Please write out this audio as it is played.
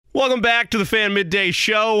Welcome back to the Fan Midday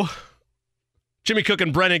Show. Jimmy Cook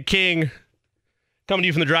and Brennan King coming to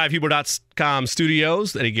you from the DriveHuber.com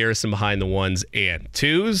studios. Eddie Garrison behind the ones and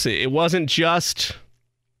twos. It wasn't just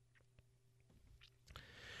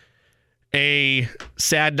a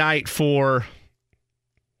sad night for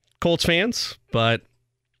Colts fans, but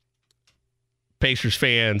Pacers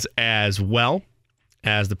fans as well,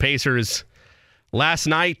 as the Pacers last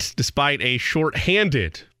night, despite a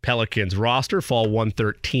shorthanded Pelicans roster, fall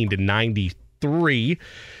 113-93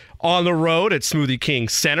 on the road at Smoothie King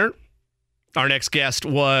Center. Our next guest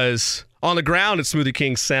was on the ground at Smoothie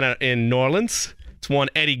King Center in New Orleans. It's one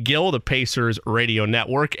Eddie Gill, the Pacers Radio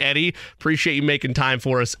Network. Eddie, appreciate you making time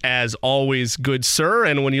for us as always, good sir.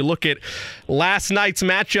 And when you look at last night's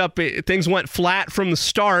matchup, things went flat from the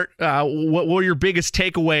start. What were your biggest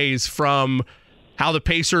takeaways from how the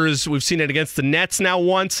Pacers, we've seen it against the Nets now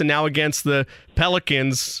once and now against the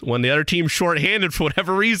Pelicans, when the other team's shorthanded for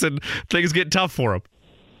whatever reason, things get tough for them?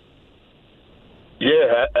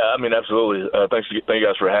 Yeah, I mean, absolutely. Thank you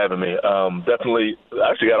guys for having me. Definitely,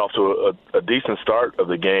 I actually got off to a decent start of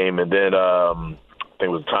the game, and then I think it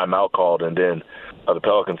was a timeout called, and then the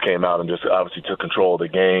Pelicans came out and just obviously took control of the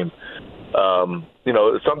game.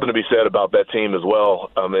 It's something to be said about that team as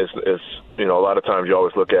well. It's a lot of times you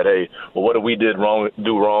always look at, hey, well, what did we do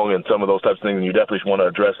wrong, and some of those types of things, and you definitely want to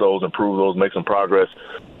address those, improve those, make some progress.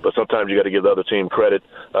 But sometimes you got to give the other team credit,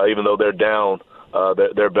 even though they're down.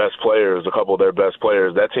 Their best players, a couple of their best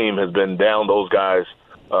players, that team has been down those guys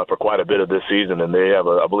for quite a bit of this season, and they have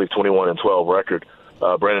I believe, 21-12 record.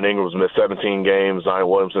 Brandon Ingram's missed 17 games. Zion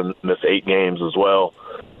Williamson missed 8 games as well.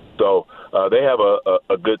 So they have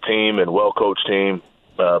a good team and well-coached team,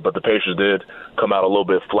 but the Pacers did come out a little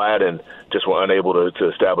bit flat and just were unable to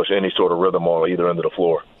establish any sort of rhythm on either end of the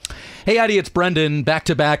floor. Hey, Eddie, it's Brendan.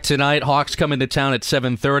 Back-to-back tonight. Hawks come into town at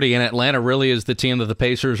 7:30, and Atlanta really is the team that the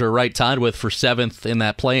Pacers are right tied with for 7th in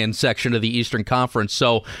that play-in section of the Eastern Conference.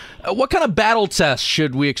 So what kind of battle test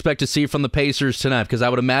should we expect to see from the Pacers tonight? Because I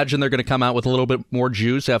would imagine they're going to come out with a little bit more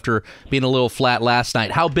juice after being a little flat last night.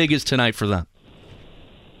 How big is tonight for them?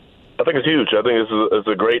 I think it's huge. I think it's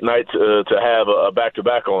a great night to have a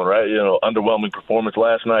back-to-back on, right? Underwhelming performance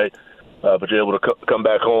last night, but you're able to come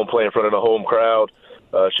back home, play in front of the home crowd.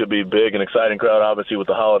 Should be a big and exciting crowd, obviously, with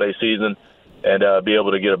the holiday season, and be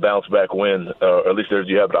able to get a bounce-back win, or at least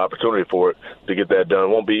you have the opportunity for it to get that done. It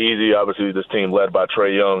won't be easy. Obviously, this team led by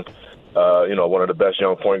Trae Young, one of the best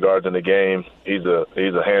young point guards in the game. He's a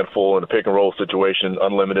handful in the pick-and-roll situation,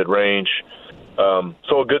 unlimited range.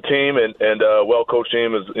 So a good team and well-coached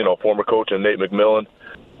team is, former coach and Nate McMillan.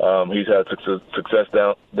 He's had success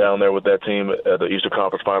down there with that team at the Eastern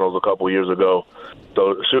Conference Finals a couple years ago.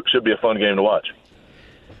 So it should be a fun game to watch.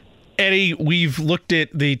 Eddie, we've looked at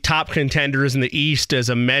the top contenders in the East as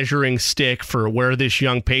a measuring stick for where this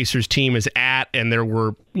young Pacers team is at, and there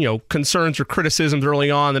were, concerns or criticisms early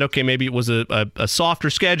on that, okay, maybe it was a softer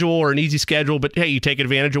schedule or an easy schedule, but hey, you take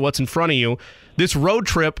advantage of what's in front of you. This road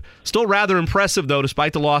trip, still rather impressive, though,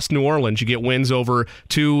 despite the loss to New Orleans. You get wins over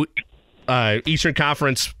two Eastern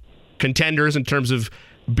Conference contenders in terms of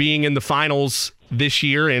being in the finals this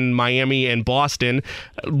year in Miami and Boston.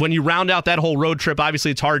 When you round out that whole road trip,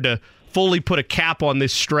 obviously it's hard to fully put a cap on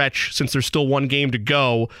this stretch since there's still one game to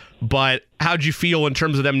go, but how'd you feel in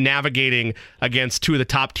terms of them navigating against two of the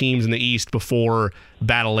top teams in the East before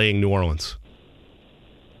battling New Orleans?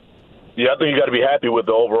 Yeah, I think you got to be happy with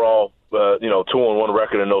the overall 2-1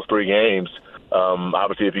 record in those 3 games.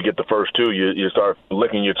 Obviously, if you get the first 2, you start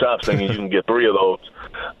licking your chops thinking you can get 3 of those.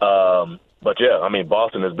 But yeah, I mean,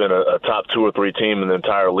 Boston has been a top 2 or 3 team in the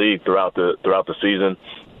entire league throughout the season.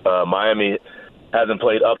 Miami hasn't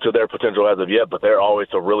played up to their potential as of yet, but they're always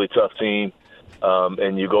a really tough team.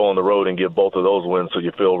 And you go on the road and get both of those wins, so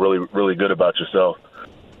you feel really, really good about yourself.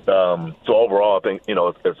 So overall, I think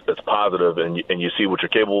it's positive, and you see what you're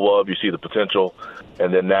capable of, you see the potential,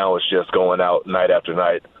 and then now it's just going out night after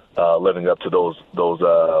night, living up to those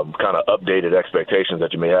kind of updated expectations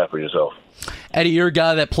that you may have for yourself. Eddie, you're a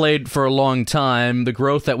guy that played for a long time. The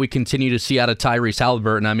growth that we continue to see out of Tyrese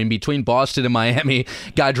Halliburton, I mean, between Boston and Miami,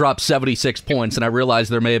 guy dropped 76 points, and I realize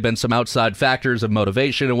there may have been some outside factors of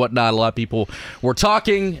motivation and whatnot. A lot of people were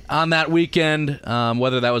talking on that weekend,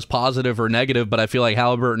 whether that was positive or negative, but I feel like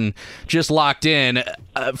Halliburton just locked in.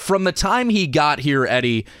 From the time he got here,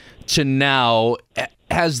 Eddie, to now,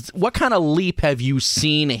 what kind of leap have you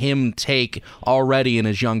seen him take already in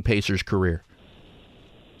his young Pacers career?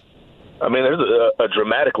 I mean, there's a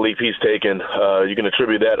dramatic leap he's taken. You can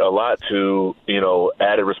attribute that a lot to,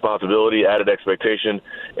 added responsibility, added expectation,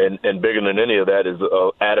 and bigger than any of that is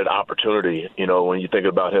added opportunity. When you think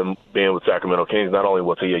about him being with Sacramento Kings, not only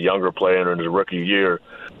was he a younger player in his rookie year,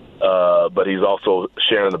 but he's also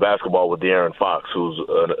sharing the basketball with De'Aaron Fox, who's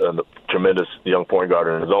a tremendous young point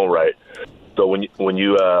guard in his own right. So when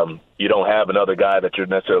you don't have another guy that you're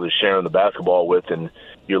necessarily sharing the basketball with, and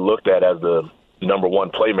you're looked at as the number one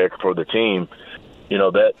playmaker for the team,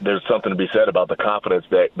 that there's something to be said about the confidence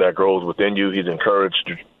that grows within you. He's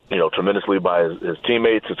encouraged, tremendously by his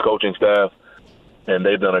teammates, his coaching staff, and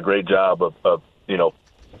they've done a great job of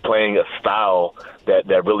playing a style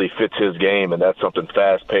that really fits his game, and that's something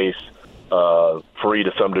fast-paced, free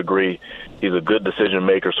to some degree. He's a good decision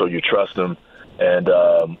maker, so you trust him. And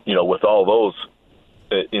with all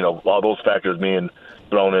those factors being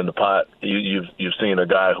thrown in the pot, you've seen a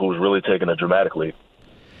guy who's really taken a dramatic leap.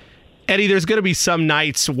 Eddie, there's going to be some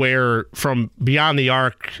nights where from beyond the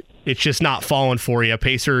arc, it's just not falling for you.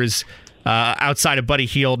 Pacers, outside of Buddy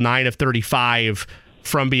Hield, 9 of 35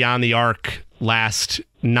 from beyond the arc last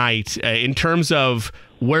night. In terms of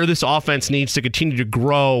where this offense needs to continue to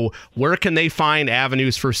grow, where can they find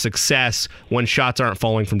avenues for success when shots aren't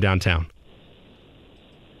falling from downtown?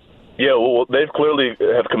 Yeah, well, they've clearly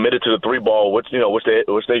have committed to the three ball, which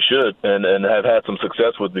they should, and have had some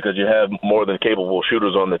success with, because you have more than capable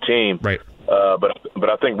shooters on the team. Right. But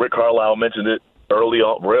I think Rick Carlisle mentioned it really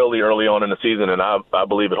early on in the season, and I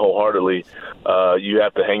believe it wholeheartedly. You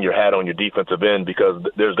have to hang your hat on your defensive end, because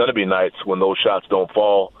there's going to be nights when those shots don't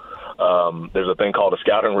fall. There's a thing called a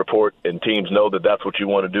scouting report, and teams know that that's what you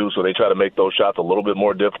want to do, so they try to make those shots a little bit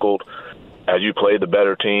more difficult. As you play the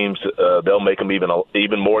better teams, they'll make them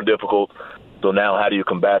even more difficult. So now how do you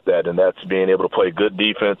combat that? And that's being able to play good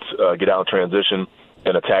defense, get out in transition,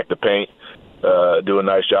 and attack the paint, do a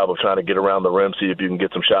nice job of trying to get around the rim, see if you can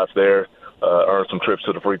get some shots there, earn some trips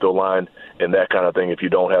to the free throw line, and that kind of thing if you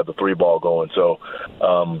don't have the three ball going. So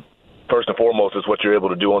first and foremost is what you're able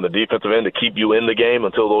to do on the defensive end to keep you in the game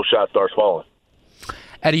until those shots start falling.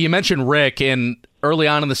 Eddie, you mentioned Rick, and early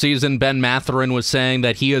on in the season, Ben Mathurin was saying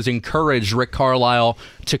that he has encouraged Rick Carlisle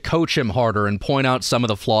to coach him harder and point out some of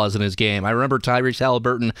the flaws in his game. I remember Tyrese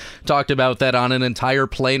Halliburton talked about that on an entire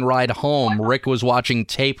plane ride home. Rick was watching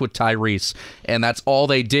tape with Tyrese, and that's all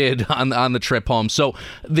they did on the trip home. So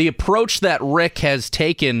the approach that Rick has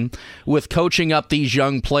taken with coaching up these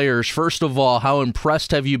young players, first of all, how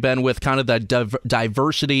impressed have you been with kind of the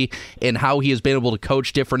diversity in how he has been able to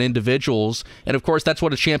coach different individuals? And, of course, that's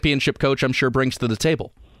what a championship coach, I'm sure, brings to the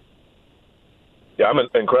table. Yeah, I'm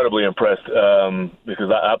incredibly impressed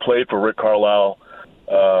because I played for Rick Carlisle,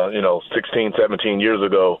 16, 17 years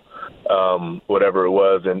ago, whatever it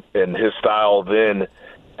was, and his style then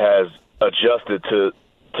has adjusted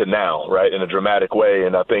to now, right, in a dramatic way.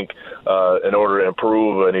 And I think in order to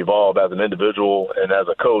improve and evolve as an individual and as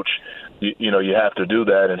a coach, you have to do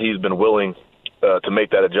that, and he's been willing to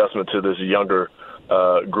make that adjustment to this younger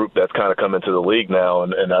group that's kind of come into the league now,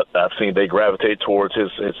 and I've seen they gravitate towards his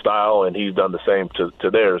style, and he's done the same to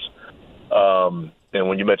theirs. And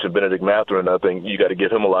when you mentioned Benedict Mathurin, I think you got to give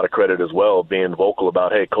him a lot of credit as well, being vocal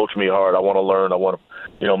about, hey, coach me hard. I want to learn. I want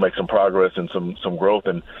to, make some progress and some growth,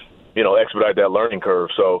 and expedite that learning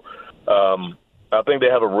curve. So I think they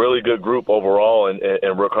have a really good group overall,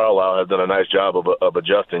 and Rick Carlisle has done a nice job of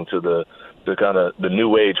adjusting to the kind of the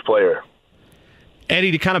new age player.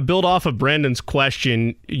 Eddie, to kind of build off of Brendan's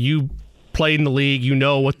question, you played in the league, you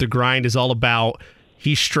know what the grind is all about.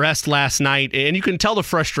 He stressed last night, and you can tell the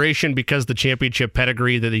frustration because of the championship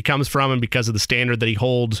pedigree that he comes from and because of the standard that he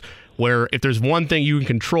holds, where if there's one thing you can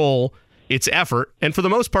control, it's effort. And for the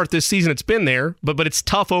most part this season, it's been there, but it's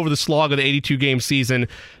tough over the slog of the 82-game season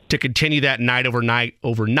to continue that night over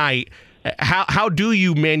night. How do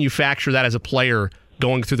you manufacture that as a player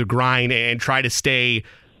going through the grind and try to stay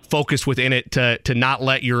focused within it to not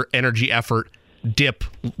let your energy effort dip?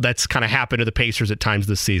 That's kind of happened to the Pacers at times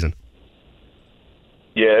this season.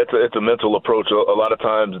 Yeah, it's a mental approach. A lot of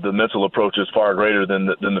times the mental approach is far greater than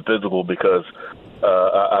the physical, because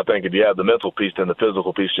I think if you have the mental piece, then the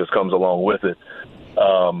physical piece just comes along with it.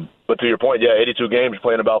 But to your point, 82 games,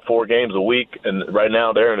 playing about 4 games a week, and right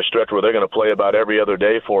now they're in a stretch where they're going to play about every other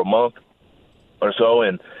day for a month or so,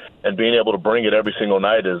 and being able to bring it every single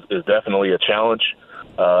night is definitely a challenge.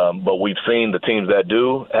 But we've seen the teams that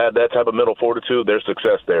do have that type of mental fortitude, their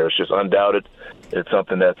success there. It's just undoubted. It's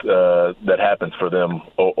something that happens for them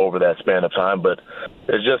over that span of time. But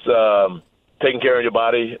it's just taking care of your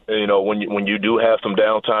body, when you do have some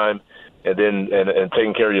downtime, and then and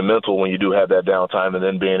taking care of your mental when you do have that downtime, and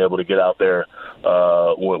then being able to get out there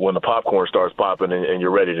when the popcorn starts popping and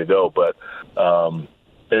you're ready to go. But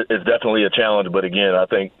it's definitely a challenge. But again, I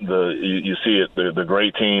think you see it. The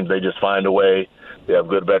great teams, they just find a way. They have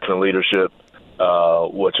good veteran leadership.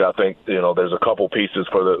 which I think, there's a couple pieces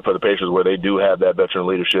for the Pacers where they do have that veteran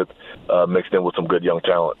leadership mixed in with some good young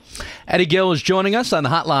talent. Eddie Gill is joining us on the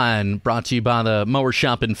hotline, brought to you by the Mower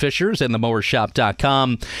Shop in Fishers and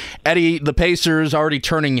themowershop.com. Eddie, the Pacers already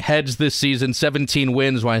turning heads this season, 17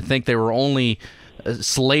 wins, when I think they were only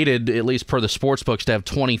slated, at least per the sports books, to have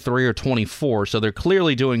 23 or 24, so they're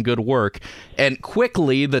clearly doing good work. And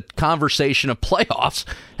quickly, the conversation of playoffs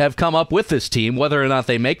have come up with this team. Whether or not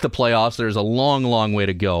they make the playoffs, there's a long, long way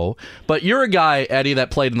to go. But you're a guy, Eddie,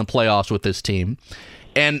 that played in the playoffs with this team.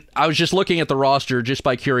 And I was just looking at the roster just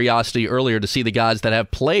by curiosity earlier to see the guys that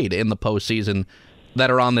have played in the postseason that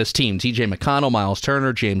are on this team. T.J. McConnell, Miles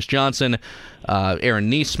Turner, James Johnson, Aaron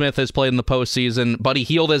Nesmith has played in the postseason. Buddy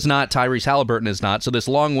Hield is not. Tyrese Halliburton is not. So this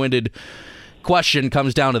long-winded question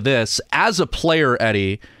comes down to this. As a player,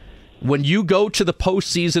 Eddie, when you go to the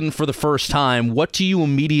postseason for the first time, what do you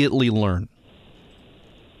immediately learn?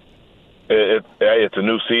 It's a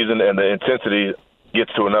new season, and the intensity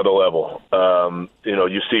gets to another level.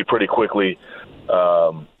 You see pretty quickly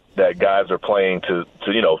that guys are playing to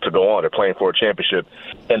go on. They're playing for a championship.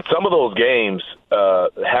 And some of those games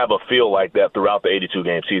have a feel like that throughout the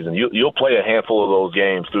 82-game season. You'll play a handful of those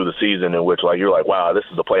games through the season in which, you're like, wow, this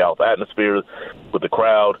is a playoff atmosphere with the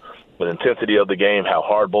crowd, the intensity of the game, how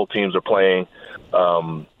hard both teams are playing.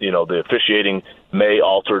 The officiating may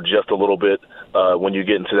alter just a little bit when you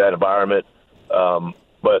get into that environment.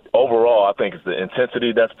 But overall, I think it's the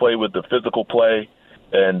intensity that's played with the physical play.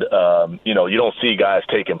 And, you don't see guys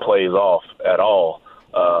taking plays off at all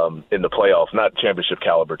in the playoffs, not championship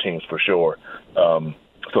caliber teams for sure.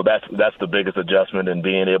 So that's the biggest adjustment in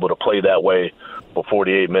being able to play that way for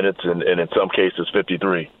 48 minutes and in some cases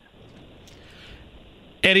 53.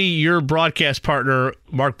 Eddie, your broadcast partner,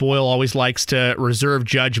 Mark Boyle, always likes to reserve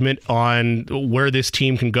judgment on where this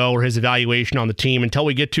team can go or his evaluation on the team until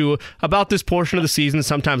we get to about this portion of the season,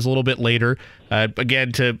 sometimes a little bit later.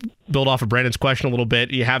 Again, to build off of Brandon's question a little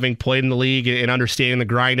bit, you having played in the league and understanding the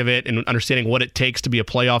grind of it and understanding what it takes to be a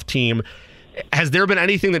playoff team, has there been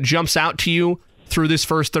anything that jumps out to you through this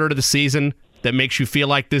first third of the season that makes you feel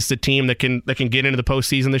like this is a team that can get into the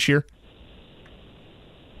postseason this year?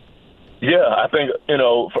 Yeah, I think,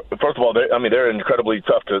 first of all, they're incredibly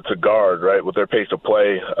tough to guard, right, with their pace of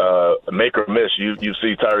play. Make or miss, you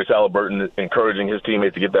see Tyrese Halliburton encouraging his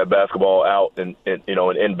teammates to get that basketball out and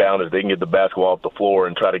inbound as they can get the basketball off the floor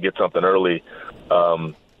and try to get something early.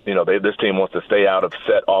 This team wants to stay out of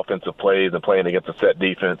set offensive plays and playing against a set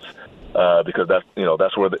defense because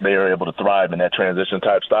that's where they are able to thrive in that transition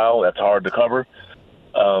type style. That's hard to cover.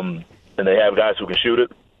 And they have guys who can shoot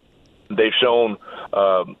it. They've shown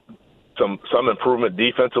some improvement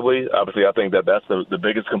defensively. Obviously, I think that's the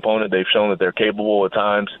biggest component. They've shown that they're capable at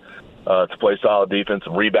times to play solid defense,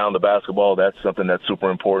 rebound the basketball. That's something that's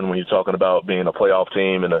super important when you're talking about being a playoff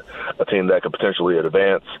team and a team that could potentially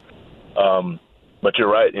advance. But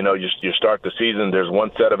you're right. You start the season, there's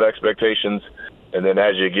one set of expectations, and then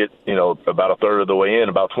as you get, about a third of the way in,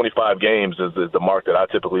 about 25 games is the mark that I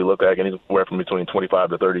typically look at, anywhere from between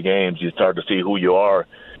 25 to 30 games. You start to see who you are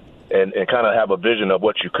and kind of have a vision of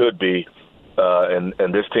what you could be.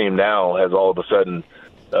 And this team now has all of a sudden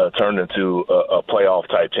turned into a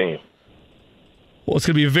playoff-type team. Well, it's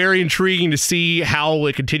going to be very intriguing to see how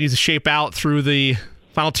it continues to shape out through the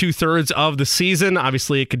final two-thirds of the season.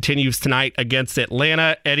 Obviously, it continues tonight against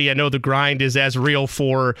Atlanta. Eddie, I know the grind is as real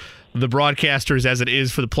for the broadcasters as it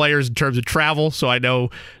is for the players in terms of travel, so I know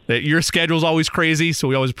that your schedule is always crazy, so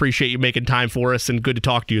we always appreciate you making time for us, and good to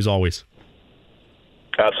talk to you as always.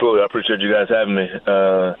 Absolutely. I appreciate you guys having me.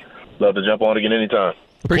 Love to jump on again anytime.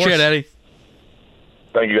 Appreciate it, Eddie.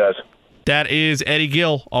 Thank you, guys. That is Eddie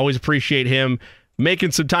Gill. Always appreciate him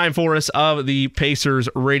making some time for us of the Pacers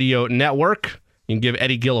Radio Network. You can give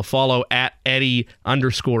Eddie Gill a follow at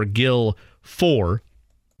Eddie_Gill4.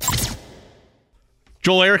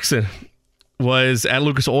 Joel Erickson was at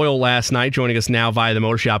Lucas Oil last night, joining us now via the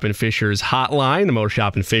Motor Shop and Fishers hotline, the Motor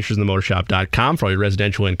Shop and Fishers and themotorshop.com for all your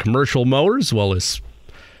residential and commercial mowers, as well as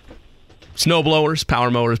snow blowers, power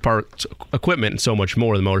motors, parts, equipment, and so much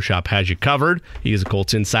more. The Motor Shop has you covered. He is a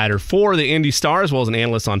Colts insider for the Indy Star, as well as an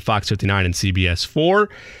analyst on Fox 59 and CBS 4.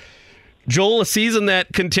 Joel, a season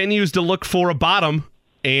that continues to look for a bottom,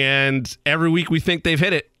 and every week we think they've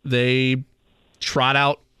hit it. They trot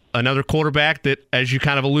out another quarterback that, as you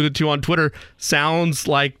kind of alluded to on Twitter, sounds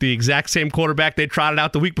like the exact same quarterback they trotted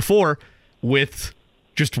out the week before with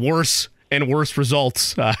just worse and worse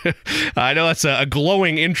results. I know that's a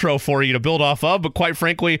glowing intro for you to build off of, but quite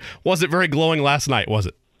frankly, wasn't very glowing last night, was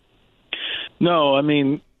it? No, I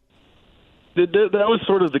mean, that was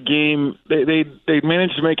sort of the game. They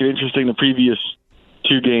managed to make it interesting the previous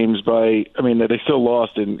 2 games by. I mean, they still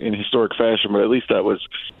lost in historic fashion, but at least that was,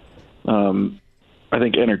 I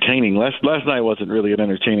think, entertaining. Last night wasn't really an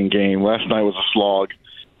entertaining game. Last night was a slog.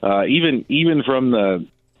 Even from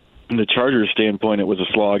the Chargers standpoint, it was a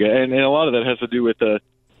slog, and a lot of that has to do with a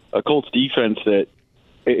Colts defense that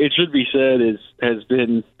it should be said has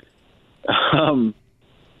been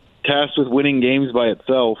tasked with winning games by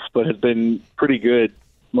itself, but has been pretty good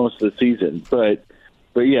most of the season. But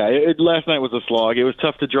yeah, last night was a slog. It was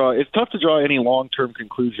tough to draw. It's tough to draw any long-term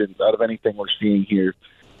conclusions out of anything we're seeing here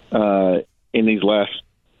in these last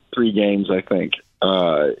 3 games. I think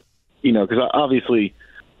because obviously,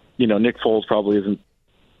 Nick Foles isn't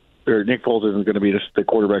going to be the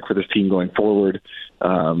quarterback for this team going forward.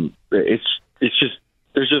 It's just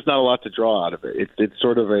there's just not a lot to draw out of it. It's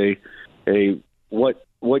sort of a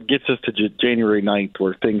what gets us to January 9th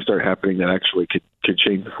where things start happening that actually could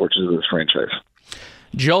change the fortunes of this franchise.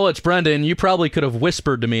 Joel, it's Brendan. You probably could have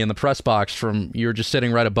whispered to me in the press box you were just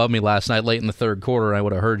sitting right above me last night late in the third quarter. I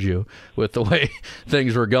would have heard you with the way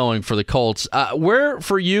things were going for the Colts. Where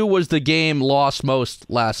for you was the game lost most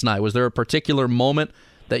last night? Was there a particular moment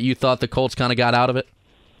that you thought the Colts kind of got out of it?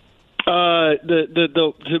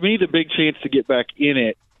 To me, the big chance to get back in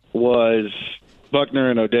it was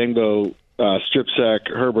Buckner and Odengbo strip sack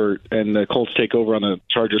Herbert, and the Colts take over on the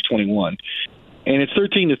Chargers 21. And it's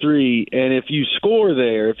 13-3, and if you score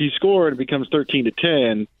and it becomes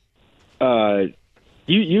 13-10,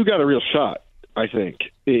 you got a real shot, I think,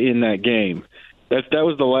 in that game. That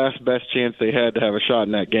was the last best chance they had to have a shot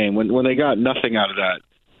in that game. When they got nothing out of that,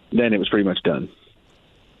 then it was pretty much done.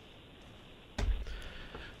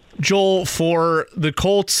 Joel, for the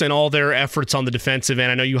Colts and all their efforts on the defensive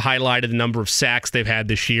end, I know you highlighted the number of sacks they've had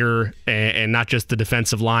this year, and not just the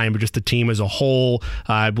defensive line, but just the team as a whole.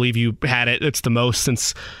 I believe you had it's the most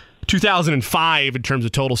since 2005 in terms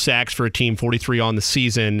of total sacks for a team, 43 on the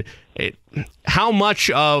season. How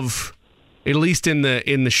much of, at least in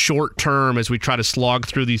the short term, as we try to slog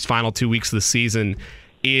through these final 2 weeks of the season,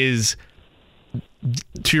 is,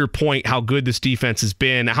 to your point, how good this defense has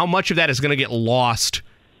been, how much of that is going to get lost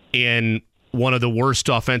in one of the worst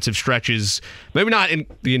offensive stretches, maybe not in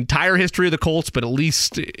the entire history of the Colts, but at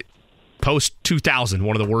least post-2000,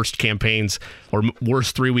 one of the worst campaigns or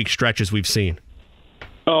worst 3-week stretches we've seen?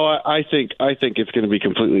 Oh, I think it's going to be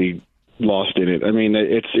completely lost in it. I mean,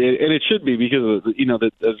 and it should be because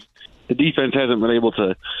the defense hasn't been able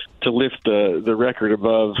to lift the record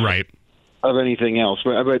above right. of anything else.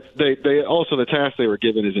 But they also, the task they were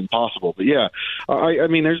given is impossible. But yeah, I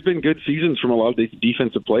mean, there's been good seasons from a lot of these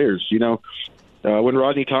defensive players. When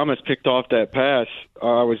Rodney Thomas picked off that pass,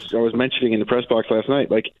 I was mentioning in the press box last night,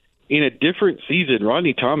 like in a different season,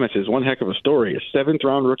 Rodney Thomas is one heck of a story. A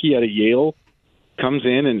 7th-round rookie out of Yale comes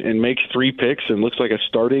in and makes 3 picks and looks like a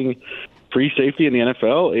starting free safety in the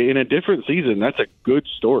NFL. In a different season, that's a good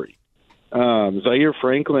story. Zaire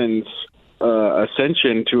Franklin's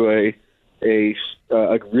ascension to a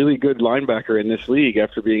really good linebacker in this league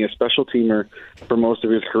after being a special teamer for most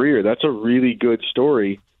of his career. That's a really good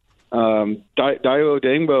story. Dayo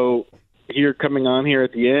Odengbo here coming on here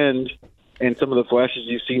at the end, and some of the flashes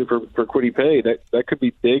you've seen for Kwity Paye, that could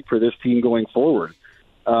be big for this team going forward.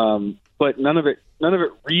 But none of it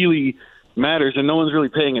really matters, and no one's really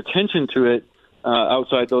paying attention to it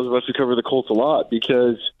outside those of us who cover the Colts a lot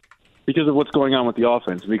because of what's going on with the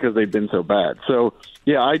offense, because they've been so bad. So,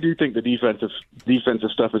 yeah, I do think the defensive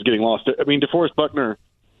stuff is getting lost. I mean, DeForest Buckner,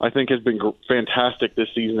 I think, has been fantastic this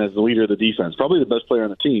season as the leader of the defense, probably the best player on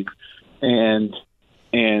the team, and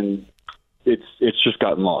it's just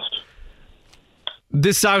gotten lost.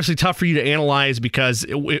 This is obviously tough for you to analyze because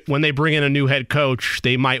when they bring in a new head coach,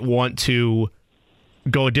 they might want to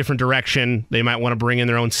go a different direction. They might want to bring in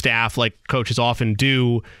their own staff like coaches often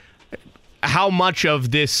do. How much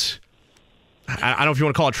of this, I don't know if you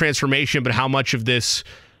want to call it transformation, but how much of this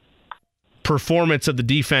performance of the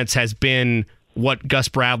defense has been what Gus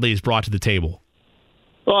Bradley has brought to the table?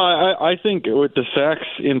 Well, I think with the sacks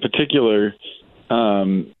in particular,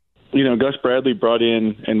 Gus Bradley brought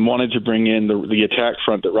in and wanted to bring in the attack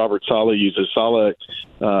front that Robert Saleh uses. Saleh,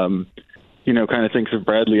 kind of thinks of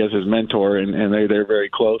Bradley as his mentor, and they're very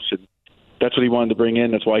close. And that's what he wanted to bring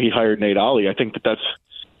in. That's why he hired Nate Ollie. I think that's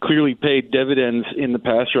clearly paid dividends in the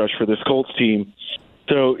pass rush for this Colts team.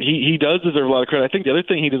 So he does deserve a lot of credit. I think the other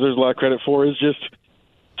thing he deserves a lot of credit for is just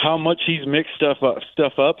how much he's mixed stuff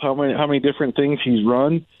up, how many different things he's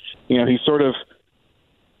run. He's sort of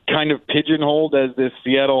kind of pigeonholed as this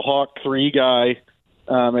Seattle Hawk 3 guy.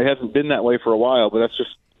 It hasn't been that way for a while, but that's just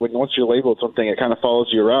once you're labeled something, it kind of follows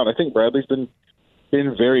you around. I think Bradley's been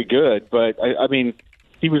very good, but I mean,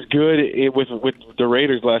 he was good with the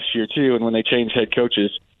Raiders last year too, and when they changed head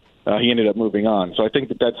coaches, he ended up moving on. So I think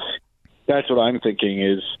that's what I'm thinking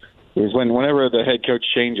is whenever the head coach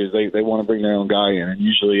changes, they want to bring their own guy in, and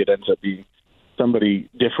usually it ends up being somebody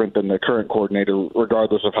different than the current coordinator,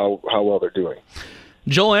 regardless of how well they're doing.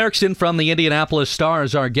 Joel Erickson from the Indianapolis Star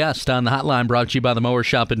is our guest on the hotline, brought to you by the Mower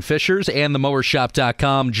Shop in Fishers and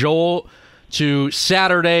themowershop.com. Joel, to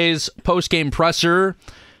Saturday's postgame presser,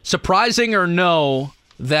 surprising or no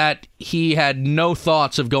that he had no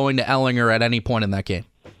thoughts of going to Ellinger at any point in that game?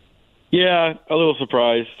 Yeah, a little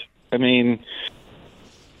surprised. I mean,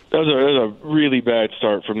 that was a really bad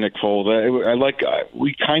start from Nick Foles.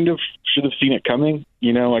 We kind of should have seen it coming.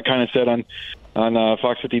 You know, I kind of said on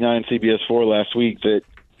Fox 59 and CBS 4 last week that,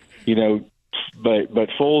 you know, but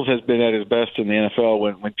Foles has been at his best in the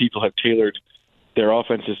NFL when people have tailored their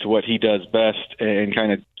offenses to what he does best and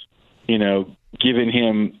kind of, you know, given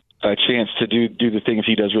him a chance to do the things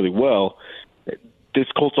he does really well. This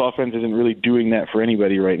Colts offense isn't really doing that for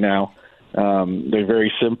anybody right now. They're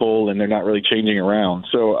very simple and they're not really changing around.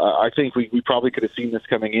 So I think we probably could have seen this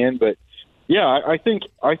coming in, but yeah, I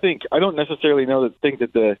don't necessarily think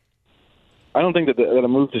that a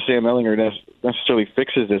move to Sam Ellinger necessarily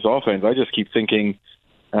fixes this offense. I just keep thinking,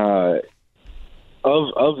 of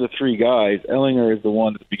the three guys, Ellinger is the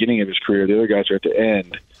one at the beginning of his career. The other guys are at the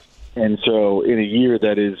end. And so in a year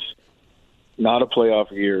that is not a playoff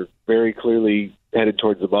year, very clearly headed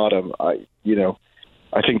towards the bottom, I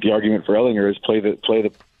think the argument for Ellinger is play the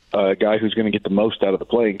guy who's going to get the most out of the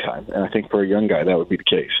playing time. And I think for a young guy, that would be the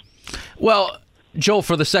case. Well, Joel,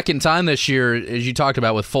 for the second time this year, as you talked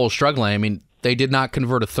about with Foles struggling, I mean, they did not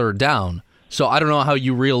convert a third down. So I don't know how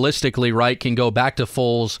you realistically, right, can go back to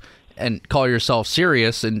Foles and call yourself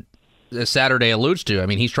serious. And as Saturday alludes to, I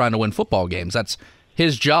mean, he's trying to win football games. That's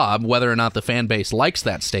his job, whether or not the fan base likes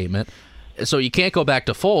that statement. So you can't go back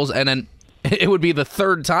to Foles. And then it would be the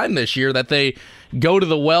third time this year that they go to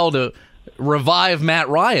the well to revive Matt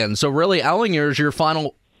Ryan. So really, Ellinger is your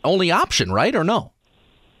final only option, right, or no?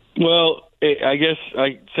 Well, I guess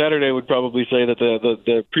Saturday would probably say that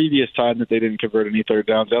the previous time that they didn't convert any third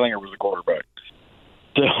downs, Ellinger was the quarterback.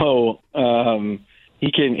 So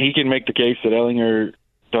he can make the case that Ellinger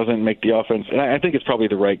doesn't make the offense, and I think it's probably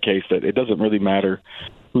the right case that it doesn't really matter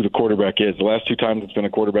who the quarterback is. The last two times it's been a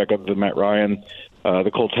quarterback other than Matt Ryan.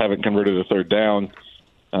 The Colts haven't converted a third down.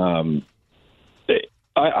 I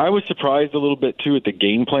was surprised a little bit, too, at the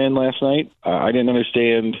game plan last night. I didn't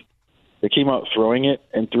understand. They came out throwing it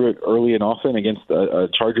and threw it early and often against a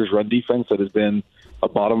Chargers run defense that has been a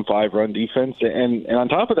bottom five run defense. And on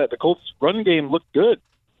top of that, the Colts run game looked good.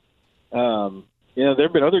 There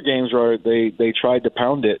have been other games where they tried to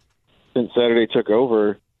pound it since Saturday took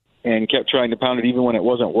over and kept trying to pound it even when it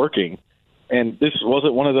wasn't working. And this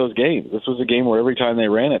wasn't one of those games. This was a game where every time they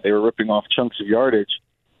ran it, they were ripping off chunks of yardage.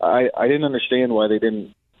 I didn't understand why they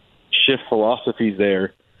didn't shift philosophies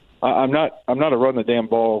there. I'm not a run the damn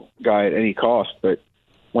ball guy at any cost, but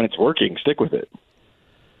when it's working, stick with it.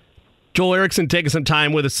 Joel Erickson taking some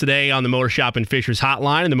time with us today on the Mower Shop and Fishers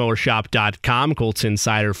hotline and themowershop.com. Colts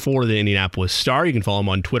insider for the Indianapolis Star. You can follow him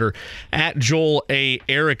on Twitter at Joel A.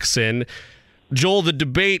 Erickson. Joel, the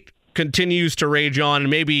debate continues to rage on,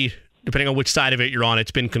 and maybe depending on which side of it you're on,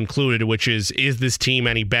 it's been concluded, which is this team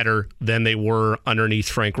any better than they were underneath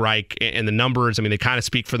Frank Reich? And the numbers, I mean, they kind of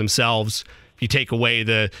speak for themselves. If you take away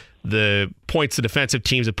the points the defensive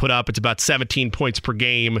teams have put up, it's about 17 points per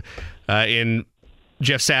game in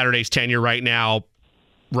Jeff Saturday's tenure right now.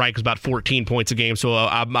 Reich is about 14 points a game, so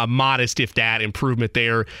a modest, if that, improvement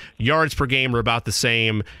there. Yards per game are about the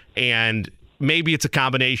same, and maybe it's a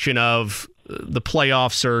combination of the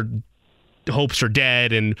playoffs hopes are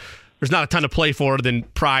dead, and there's not a ton to play for other than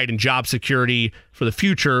pride and job security for the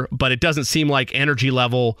future, but it doesn't seem like energy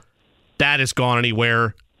level, that has gone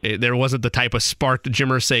anywhere. There wasn't the type of spark that Jim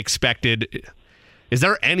Irsay expected. Is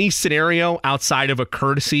there any scenario outside of a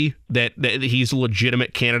courtesy that he's a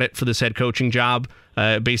legitimate candidate for this head coaching job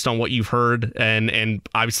based on what you've heard and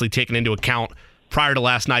obviously taken into account prior to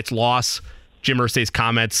last night's loss, Jim Irsay's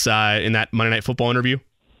comments in that Monday Night Football interview?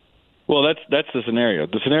 Well, that's the scenario.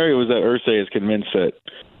 The scenario is that Irsay is convinced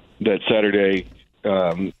that Saturday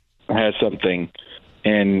has something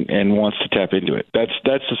and wants to tap into it. That's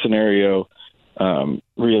the scenario,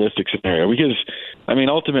 realistic scenario. Because, I mean,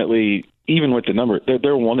 ultimately, even with the number, they're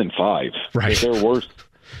 1-5. Right.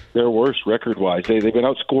 They're worse record-wise. They've been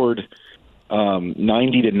outscored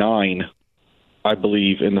 90-9, I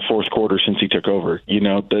believe, in the fourth quarter since he took over. You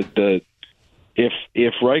know,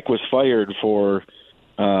 if Reich was fired for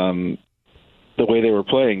the way they were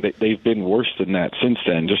playing, they've been worse than that since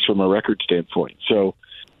then, just from a record standpoint. So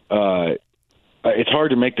it's hard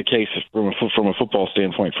to make the case from a football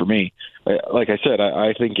standpoint for me. Like I said,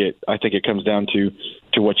 I think it comes down to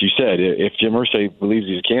what you said. If Jim Irsay believes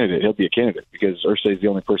he's a candidate, he'll be a candidate because Irsay is the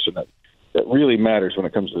only person that really matters when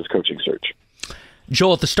it comes to this coaching search.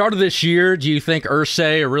 Joel, at the start of this year, do you think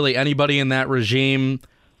Irsay or really anybody in that regime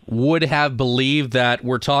would have believed that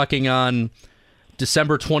we're talking on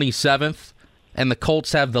December 27th and the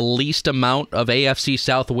Colts have the least amount of AFC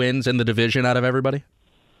South wins in the division out of everybody?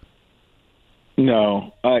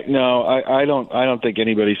 No, I don't think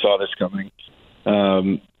anybody saw this coming.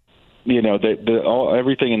 Everything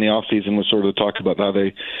in the offseason was sort of talked about how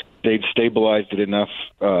they'd stabilized it enough.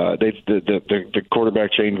 The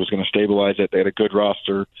quarterback change was going to stabilize it. They had a good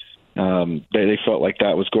roster. They felt like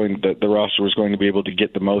the roster was going to be able to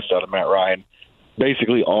get the most out of Matt Ryan.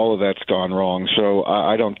 Basically, all of that's gone wrong. So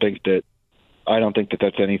I don't think that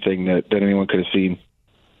that's anything that anyone could have seen.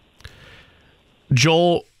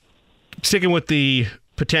 Joel, sticking with the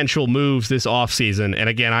potential moves this offseason, and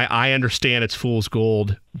again, I understand it's fool's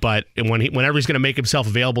gold, but whenever he's going to make himself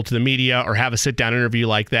available to the media or have a sit-down interview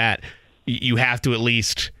like that, you have to at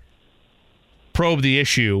least probe the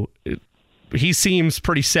issue. He seems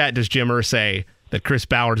pretty set, does Jim Irsay, that Chris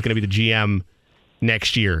Ballard is going to be the GM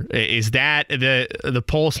next year. Is that the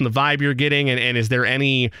pulse and the vibe you're getting, and is there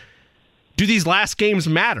any... Do these last games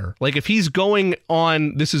matter? Like if he's going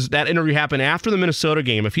on, that interview happened after the Minnesota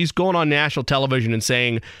game. If he's going on national television and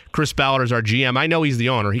saying Chris Ballard is our GM, I know he's the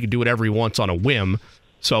owner. He can do whatever he wants on a whim.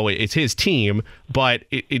 So it's his team. But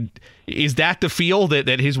is that the feel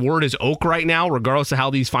that his word is oak right now, regardless of how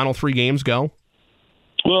these final 3 games go?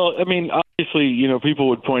 Well, I mean, obviously, people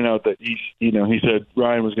would point out that he said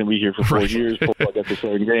Ryan was going to be here for 4 years, pulled plug after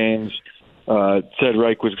 7 games, said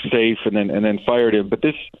Reich was safe, and then fired him. But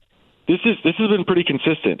this has been pretty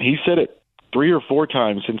consistent. He said it 3 or 4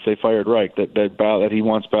 times since they fired Reich that he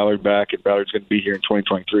wants Ballard back and Ballard's going to be here in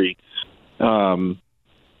 2023.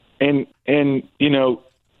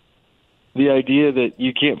 The idea that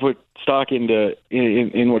you can't put stock in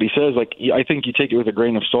what he says, like I think you take it with a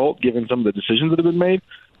grain of salt given some of the decisions that have been made.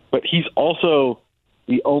 But he's also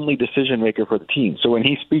the only decision maker for the team. So when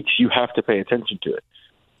he speaks, you have to pay attention to it.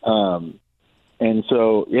 And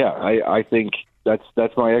so, yeah, I think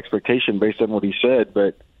that's my expectation based on what he said,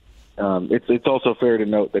 but it's also fair to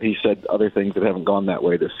note that he said other things that haven't gone that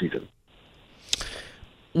way this season.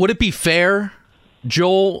 Would it be fair,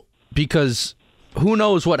 Joel, because who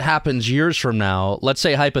knows what happens years from now? Let's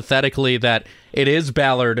say hypothetically that it is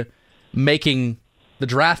Ballard making the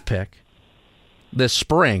draft pick this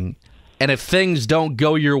spring, and if things don't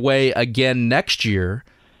go your way again next year,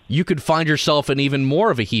 you could find yourself in even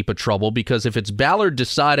more of a heap of trouble, because if it's Ballard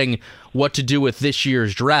deciding what to do with this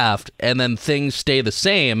year's draft and then things stay the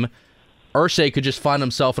same, Irsay could just find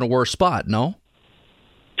himself in a worse spot, no?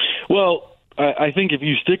 Well, I think if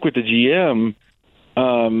you stick with the GM,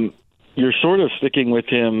 you're sort of sticking with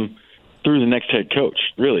him through the next head coach,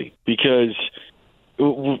 really, because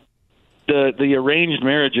the arranged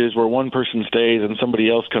marriages where one person stays and somebody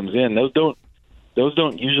else comes in, those don't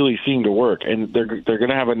usually seem to work, and they're going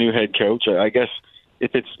to have a new head coach. I guess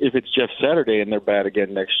if it's Jeff Saturday and they're bad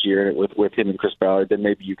again next year with him and Chris Ballard, then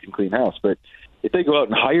maybe you can clean house. But if they go out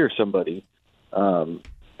and hire somebody, and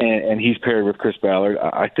he's paired with Chris Ballard,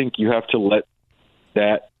 I think you have to let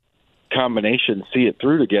that combination see it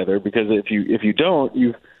through together, because if you don't,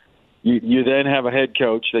 you then have a head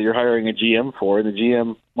coach that you're hiring a GM for,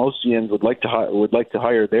 and most GMs would like to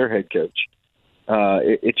hire their head coach.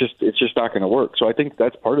 It's just not going to work. So I think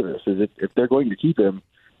that's part of this. Is if they're going to keep him,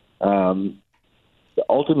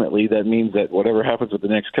 ultimately that means that whatever happens with the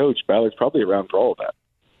next coach, Ballard's probably around for all of that.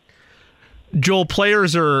 Joel,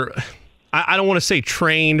 players are, I don't want to say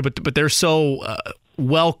trained, but they're so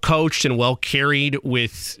well coached and well carried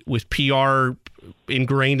with PR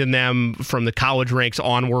ingrained in them from the college ranks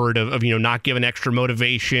onward of not giving extra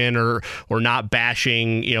motivation or not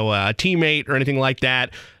bashing a teammate or anything like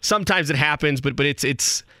that. Sometimes it happens, but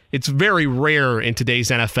it's very rare in today's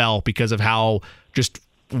NFL because of how just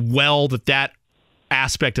well that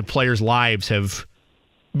aspect of players' lives have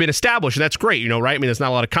been established. And that's great, right? I mean, there's not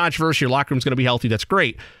a lot of controversy. Your locker room's going to be healthy. That's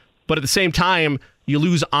great. But at the same time, you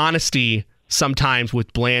lose honesty sometimes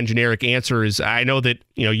with bland, generic answers. I know that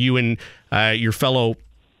you and your fellow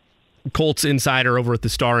Colts insider over at the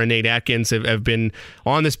Star and Nate Atkins have been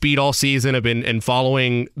on this beat all season, have been and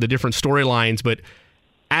following the different storylines. But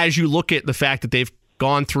as you look at the fact that they've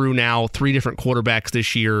gone through now 3 different quarterbacks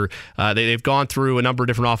this year, they've gone through a number of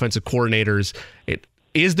different offensive coordinators.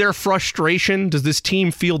 Is there frustration? Does this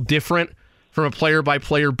team feel different from a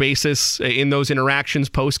player-by-player basis in those interactions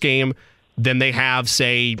post-game than they have,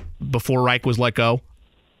 say, before Reich was let go?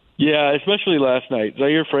 Yeah, especially last night.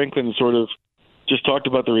 Zaire Franklin sort of just talked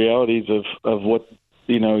about the realities of what,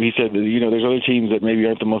 he said that, there's other teams that maybe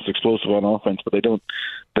aren't the most explosive on offense, but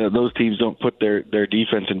those teams don't put their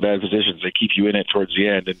defense in bad positions. They keep you in it towards the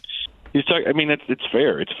end. And he's talking, it's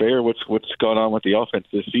fair. It's fair. What's gone on with the offense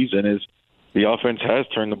this season is the offense has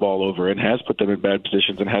turned the ball over and has put them in bad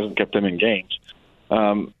positions and hasn't kept them in games.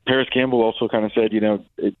 Paris Campbell also kind of said,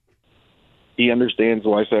 he understands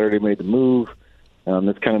why Saturday made the move.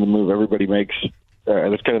 That's kind of the move everybody makes.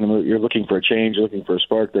 That's kind of the move. You're looking for a change, you're looking for a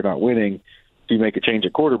spark. They're not winning, so you make a change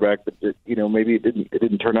at quarterback. But maybe it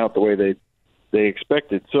didn't turn out the way they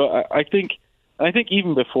expected. So I think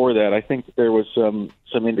even before that, I think there was some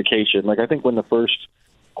indication. Like I think when the first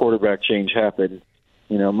quarterback change happened,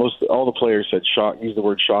 all the players said use the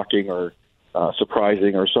word shocking or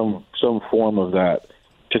surprising or some form of that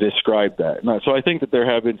to describe that. So I think that there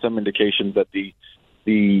have been some indications that the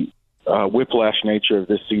whiplash nature of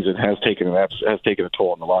this season has taken a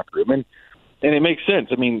toll on the locker room, and it makes sense.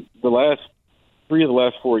 I mean, three of the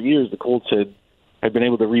last 4 years, the Colts had been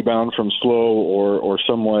able to rebound from slow or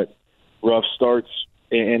somewhat rough starts,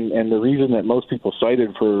 and the reason that most people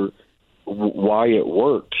cited for why it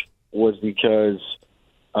worked was because,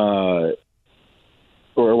 or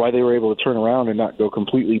why they were able to turn around and not go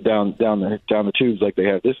completely down the tubes like they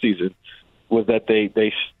have this season, was that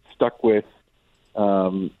they stuck with.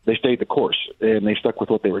 They stayed the course and they stuck with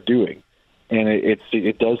what they were doing, and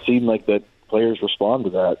it does seem like that players respond to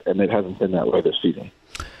that, and it hasn't been that way this season.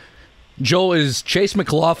 Joel, is Chase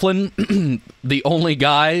McLaughlin the only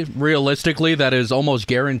guy realistically that is almost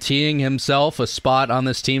guaranteeing himself a spot on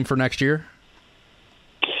this team for next year?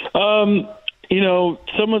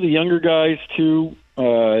 Some of the younger guys too.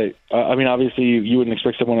 Obviously you wouldn't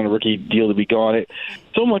expect someone on a rookie deal to be gone.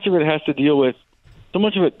 So much of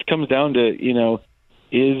it comes down to,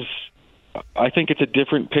 I think it's a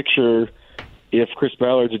different picture if Chris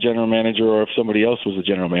Ballard's a general manager or if somebody else was a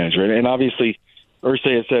general manager. And obviously,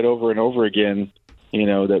 Irsay has said over and over again,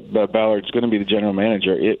 that Ballard's going to be the general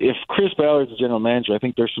manager. If Chris Ballard's the general manager, I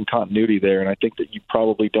think there's some continuity there, and I think that you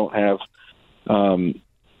probably don't have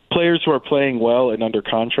players who are playing well and under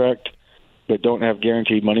contract but don't have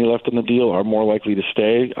guaranteed money left in the deal are more likely to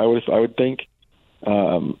stay, I would think.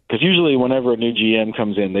 Because usually whenever a new GM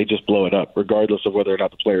comes in, they just blow it up, regardless of whether or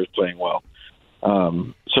not the player is playing well.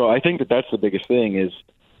 So I think that that's the biggest thing is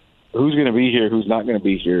who's going to be here, who's not going to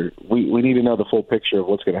be here. We need to know the full picture of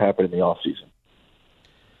what's going to happen in the offseason.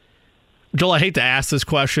 Joel, I hate to ask this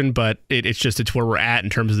question, but it's where we're at in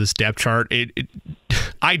terms of this depth chart.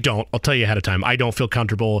 I'll tell you ahead of time, I don't feel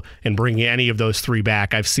comfortable in bringing any of those three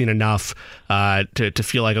back. I've seen enough to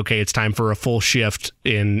feel like, okay, it's time for a full shift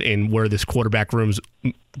in where this quarterback room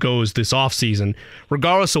goes this offseason.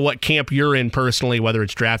 Regardless of what camp you're in personally, whether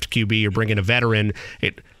it's draft QB or bringing a veteran,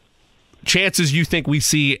 chances you think we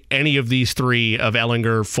see any of these three of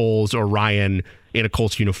Ehlinger, Foles, or Ryan in a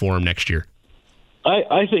Colts uniform next year?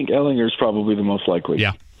 I think Ellinger's probably the most likely.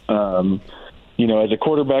 Yeah. As a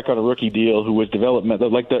quarterback on a rookie deal who was development,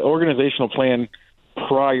 like the organizational plan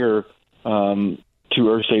prior to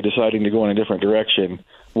Irsay deciding to go in a different direction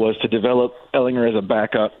was to develop Ehlinger as a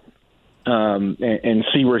backup and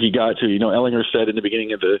see where he got to. Ehlinger said in the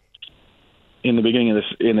beginning of the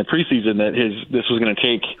preseason that this was going to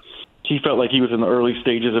take. He felt like he was in the early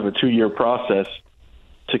stages of a 2-year process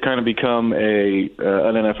to kind of become an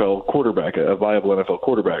NFL quarterback, a viable NFL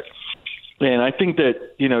quarterback. And I think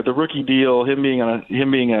that, the rookie deal, him being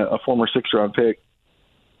a former 6th-round pick,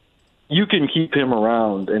 you can keep him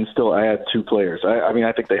around and still add 2 players. I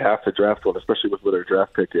think they have to draft one, especially with where their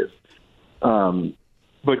draft pick is.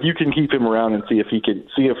 But you can keep him around and see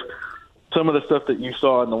if some of the stuff that you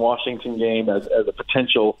saw in the Washington game as a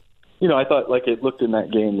potential, I thought like it looked in that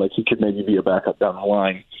game like he could maybe be a backup down the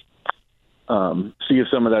line. See if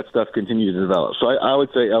some of that stuff continues to develop. So I would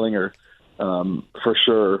say Ehlinger for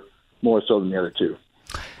sure, more so than the other 2.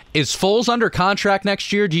 Is Foles under contract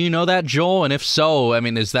next year? Do you know that, Joel? And if so,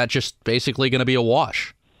 is that just basically going to be a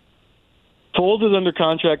wash? Foles is under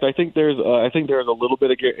contract. I think there's a little bit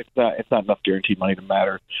of it's not enough guaranteed money to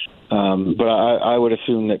matter. But I would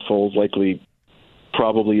assume that Foles likely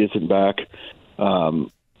probably isn't back.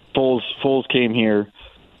 Foles came here.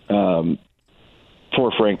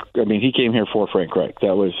 For Frank, he came here for Frank Reich.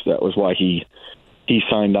 That was why he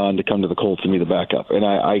signed on to come to the Colts and be the backup. And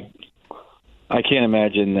I can't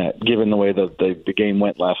imagine that, given the way the game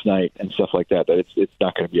went last night and stuff like that, that it's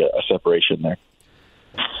not going to be a separation there.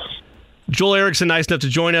 Joel Erickson, nice enough to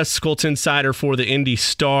join us, Colts insider for the Indy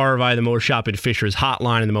Star via the Mower Shop and Fishers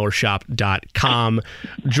hotline and themowershop.com.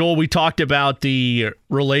 Joel, we talked about the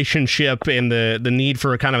relationship and the need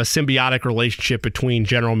for a kind of a symbiotic relationship between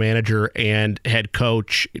general manager and head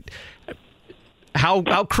coach.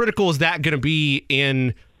 How critical is that going to be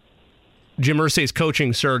in Jim Irsay's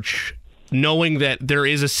coaching search, knowing that there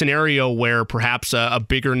is a scenario where perhaps a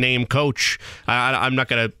bigger name coach, I'm not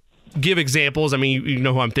going to give examples. I mean, you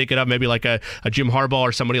know who I'm thinking of, maybe like a Jim Harbaugh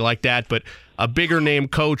or somebody like that, but a bigger name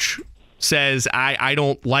coach says, I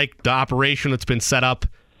don't like the operation that's been set up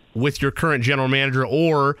with your current general manager,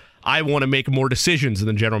 or I want to make more decisions than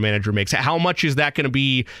the general manager makes. How much is that going to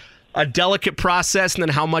be a delicate process, and then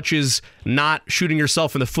how much is not shooting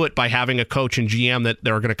yourself in the foot by having a coach and GM that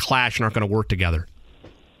they're going to clash and aren't going to work together?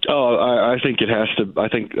 Oh, I think it has to. I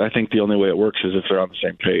think the only way it works is if they're on the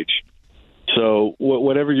same page. So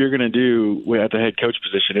whatever you're going to do at the head coach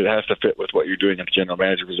position, it has to fit with what you're doing at the general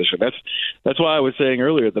manager position. That's why I was saying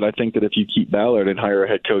earlier that I think that if you keep Ballard and hire a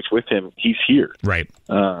head coach with him, he's here. Right.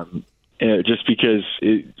 Just because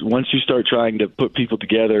once you start trying to put people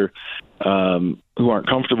together who aren't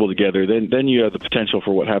comfortable together, then you have the potential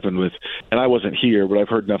for what happened with. And I wasn't here, but I've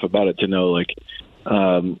heard enough about it to know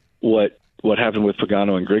what happened with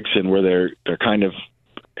Pagano and Grigson, where they're kind of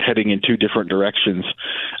heading in two different directions.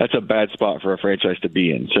 That's a bad spot for a franchise to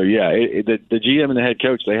be in. So yeah, the GM and the head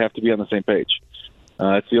coach, they have to be on the same page.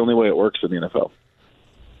 It's the only way it works in the NFL.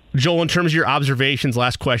 Joel, in terms of your observations,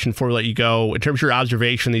 last question before we let you go, in terms of your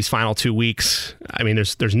observation these final 2 weeks, I mean,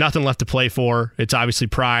 there's nothing left to play for. It's obviously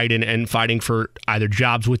pride and fighting for either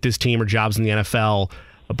jobs with this team or jobs in the NFL.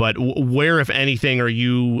 But where, if anything,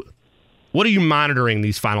 what are you monitoring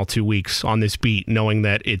these final 2 weeks on this beat, knowing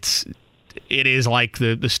that it is like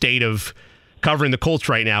the state of covering the Colts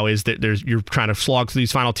right now is that you're trying to slog through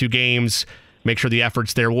these final 2 games, make sure the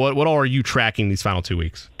effort's there. What all are you tracking these final 2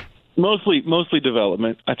 weeks? Mostly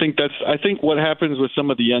development. I think what happens with some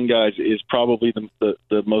of the young guys is probably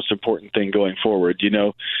the most important thing going forward. You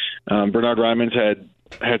know, Bernard Ryman's had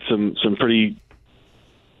some pretty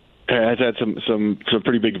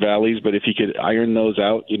big valleys, but if he could iron those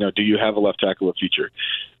out, you know, do you have a left tackle of future?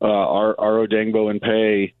 Are Odengbo and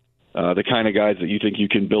Pay the kind of guys that you think you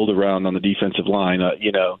can build around on the defensive line?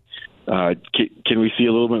 Can we see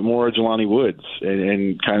a little bit more of Jelani Woods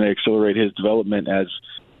and kind of accelerate his development as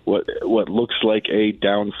what looks like a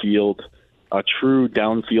true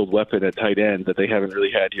downfield weapon at tight end that they haven't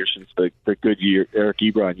really had here since the good year, Eric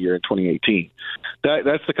Ebron year in 2018.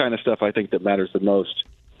 That's the kind of stuff I think that matters the most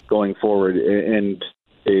going forward, and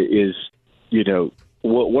is, you know,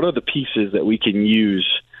 what are the pieces that we can use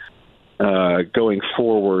going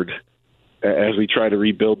forward as we try to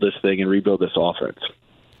rebuild this thing and rebuild this offense.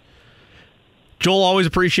 Joel, always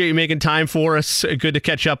appreciate you making time for us. Good to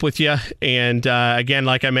catch up with you. And again,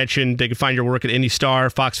 like I mentioned, they can find your work at Indy Star,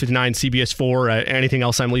 Fox 59, CBS 4. Anything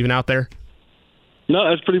else I'm leaving out there? No,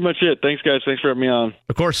 that's pretty much it. Thanks, guys. Thanks for having me on.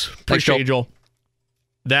 Of course. Appreciate you, Joel.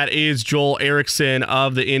 That is Joel Erickson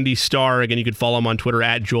of the Indy Star. Again, you can follow him on Twitter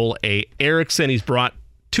at Joel A. Erickson. He's brought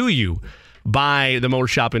to you by the Mower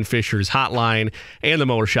Shop and Fishers hotline and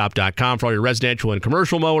themowershop.com for all your residential and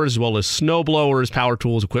commercial mowers, as well as snow blowers, power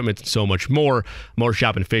tools, equipment, and so much more. Mower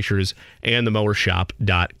Shop and Fishers and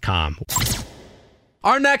themowershop.com.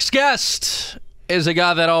 Our next guest is a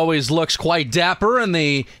guy that always looks quite dapper in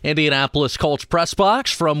the Indianapolis Colts press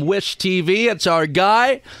box from Wish TV. It's our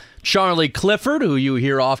guy, Charlie Clifford, who you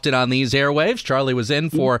hear often on these airwaves. Charlie was in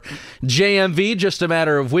for JMV just a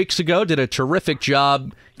matter of weeks ago, did a terrific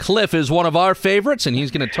job. Cliff is one of our favorites, and he's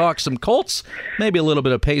going to talk some Colts, maybe a little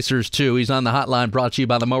bit of Pacers, too. He's on the hotline brought to you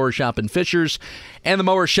by the Mower Shop and Fishers and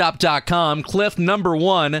themowershop.com. Cliff, number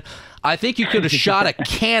one, I think you could have shot a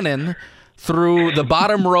cannon through the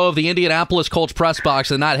bottom row of the Indianapolis Colts press box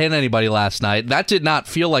and not hit anybody last night. That did not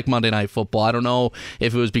feel like Monday Night Football. I don't know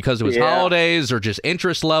if it was because it was holidays or just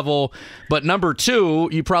interest level. But number two,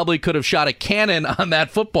 you probably could have shot a cannon on that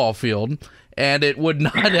football field, and it would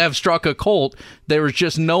not have struck a Colt. There was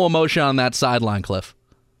just no emotion on that sideline, Cliff.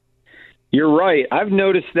 You're right. I've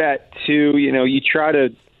noticed that, too. You know, you try to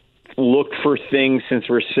look for things since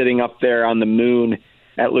we're sitting up there on the moon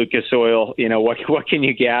at Lucas Oil. You know, what can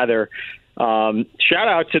you gather? Shout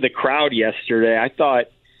out to the crowd yesterday. I thought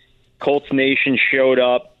Colts Nation showed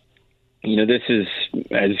up. You know, this is,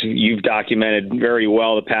 as you've documented very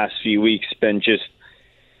well the past few weeks, been just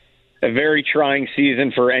a very trying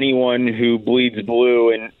season for anyone who bleeds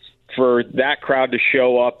blue. And for that crowd to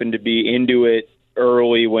show up and to be into it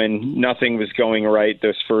early when nothing was going right,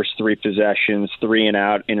 those first three possessions, 3 and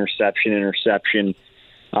out, interception,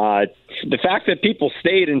 The fact that people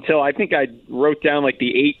stayed until I think I wrote down like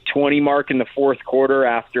the 8:20 mark in the fourth quarter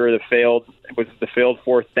after the failed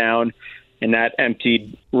fourth down, and that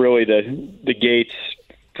emptied really the gates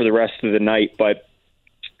for the rest of the night. But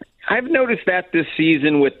I've noticed that this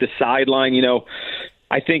season with the sideline,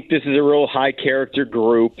 I think this is a real high character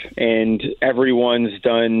group, and everyone's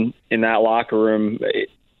done in that locker room,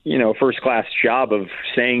 first class job of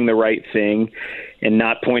saying the right thing and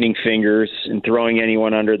not pointing fingers and throwing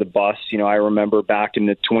anyone under the bus. I remember back in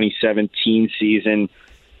the 2017 season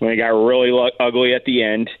when it got really ugly at the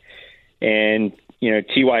end, and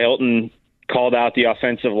T.Y. Hilton called out the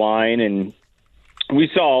offensive line, and we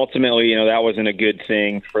saw ultimately, that wasn't a good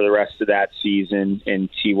thing for the rest of that season. And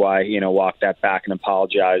T.Y., walked that back and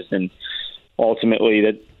apologized. And ultimately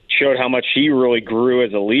that showed how much he really grew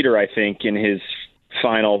as a leader, I think, in his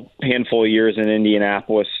final handful of years in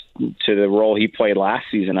Indianapolis to the role he played last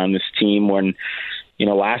season on this team when, a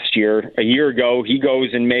year ago, he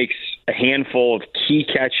goes and makes a handful of key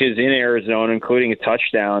catches in Arizona, including a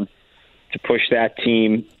touchdown to push that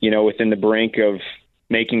team, within the brink of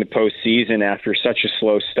making the postseason after such a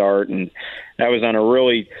slow start. And that was on a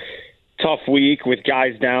really tough week with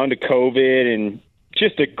guys down to COVID, and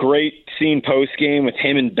just a great scene post game with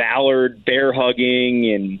him and Ballard bear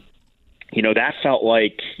hugging. And, that felt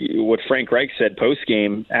like what Frank Reich said post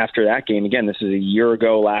game after that game. Again, this is a year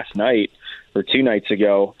ago last night or 2 nights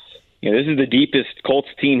ago. This is the deepest Colts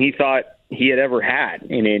team he thought he had ever had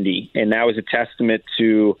in Indy. And that was a testament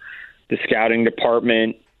to the scouting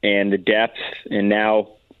department and the depth. And now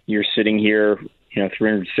you're sitting here,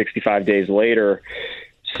 365 days later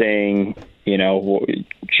saying,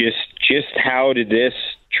 just how did this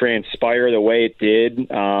transpire the way it did?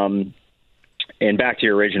 And back to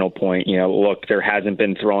your original point, look, there hasn't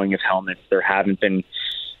been throwing of helmets. There haven't been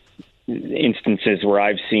instances where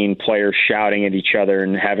I've seen players shouting at each other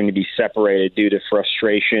and having to be separated due to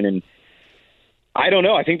frustration. And I don't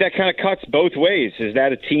know. I think that kind of cuts both ways. Is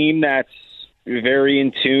that a team that's very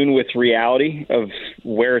in tune with reality of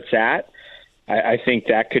where it's at? I think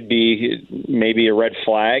that could be maybe a red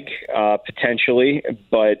flag, potentially,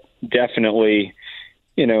 but definitely,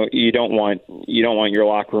 you don't want your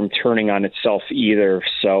locker room turning on itself either.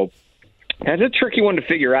 So that's a tricky one to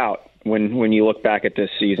figure out when you look back at this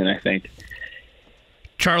season, I think.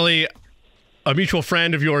 Charlie, a mutual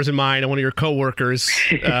friend of yours and mine, and one of your coworkers,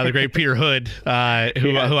 the great Peter Hood,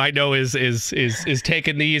 who I know is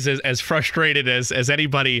taking these as frustrated as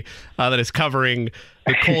anybody that is covering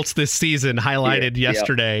the Colts this season, highlighted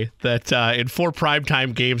yesterday that in 4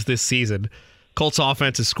 primetime games this season, Colts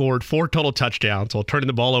offense has scored 4 total touchdowns while turning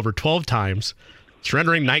the ball over 12 times,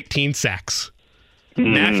 surrendering 19 sacks.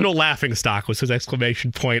 National laughing stock was his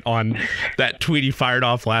exclamation point on that tweet he fired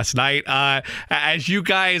off last night. As you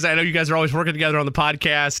guys, I know you guys are always working together on the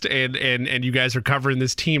podcast, and you guys are covering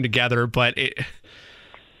this team together, but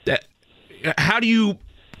how do you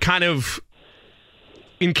kind of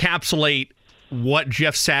encapsulate what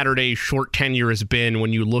Jeff Saturday's short tenure has been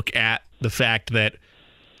when you look at the fact that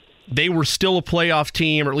they were still a playoff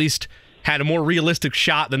team, or at least had a more realistic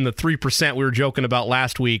shot than the 3% we were joking about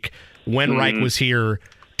last week when Reich was here,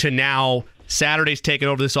 to now Saturday's taken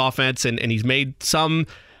over this offense, and he's made some,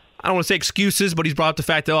 I don't want to say excuses, but he's brought up the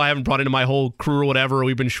fact that, I haven't brought into my whole crew or whatever,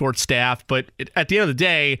 we've been short-staffed. But at the end of the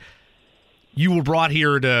day, you were brought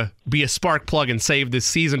here to be a spark plug and save this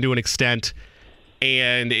season to an extent,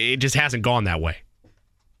 and it just hasn't gone that way.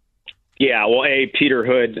 Yeah, well, Peter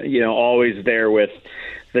Hood, always there with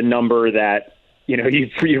the number that,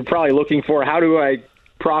 you're probably looking for. How do I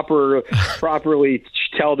properly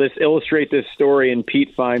illustrate this story? And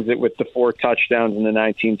Pete finds it with the 4 touchdowns and the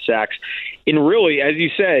 19 sacks. And really, as you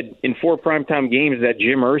said, in 4 primetime games that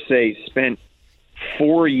Jim Irsay spent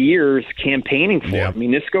 4 years campaigning for. Yeah. I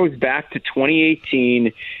mean, this goes back to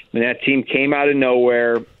 2018 when that team came out of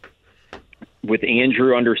nowhere with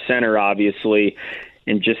Andrew under center, obviously,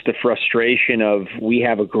 and just the frustration of, we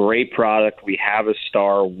have a great product, we have a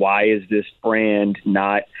star, why is this brand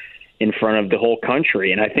not in front of the whole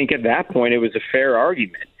country? And I think at that point it was a fair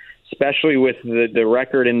argument, especially with the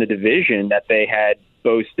record in the division that they had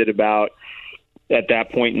boasted about at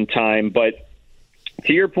that point in time. But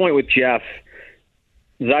to your point with Jeff,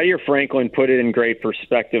 Zaire Franklin put it in great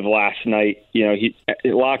perspective last night.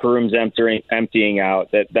 Locker room's emptying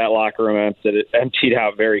out. That locker room emptied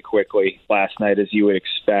out very quickly last night, as you would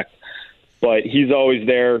expect. But he's always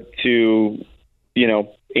there to,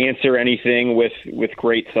 answer anything with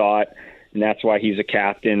great thought, and that's why he's a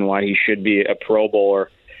captain, why he should be a Pro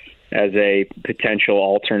Bowler as a potential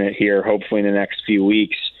alternate here, hopefully in the next few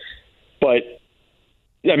weeks. But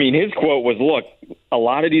I mean, his quote was, look, a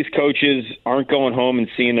lot of these coaches aren't going home and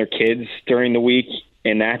seeing their kids during the week,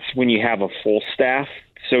 and that's when you have a full staff.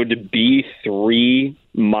 So to be 3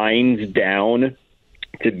 minds down,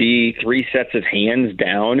 to be 3 sets of hands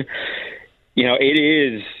down, it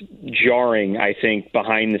is jarring, I think,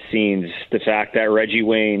 behind the scenes, the fact that Reggie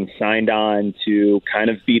Wayne signed on to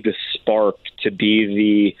kind of be the spark, to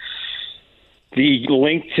be the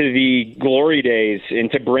link to the glory days,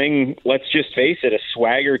 and to bring, let's just face it, a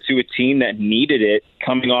swagger to a team that needed it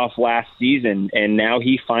coming off last season. And now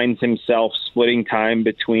he finds himself splitting time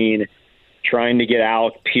between trying to get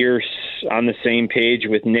Alec Pierce on the same page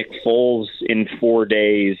with Nick Foles in 4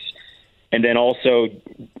 days, and then also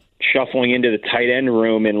shuffling into the tight end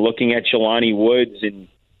room and looking at Jelani Woods and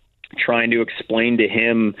trying to explain to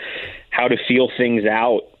him how to feel things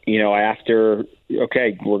out, after,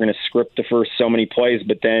 okay, we're going to script the first so many plays,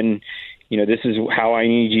 but then, this is how I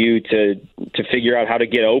need you to figure out how to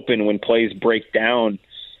get open when plays break down.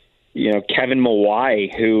 Kevin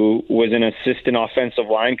Mawai, who was an assistant offensive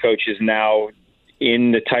line coach, is now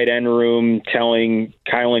in the tight end room telling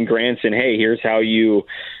Kylan Granson, hey, here's how you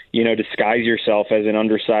disguise yourself as an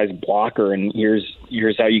undersized blocker, and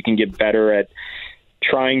here's how you can get better at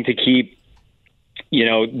trying to keep,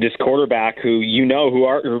 this quarterback who,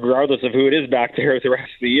 regardless of who it is back there the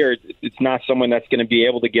rest of the year, it's not someone that's going to be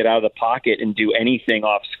able to get out of the pocket and do anything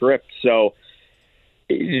off script. So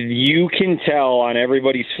you can tell on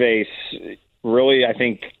everybody's face, really, I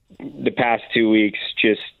think the past 2 weeks,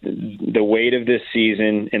 just the weight of this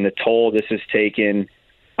season and the toll this has taken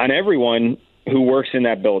on everyone who works in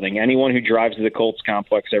that building. Anyone who drives to the Colts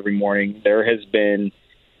complex every morning, there has been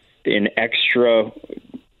an extra,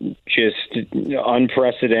 just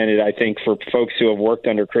unprecedented, I think, for folks who have worked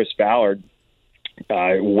under Chris Ballard,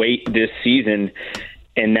 weight this season.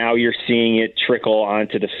 And now you're seeing it trickle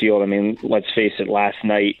onto the field. I mean, let's face it, last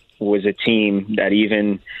night was a team that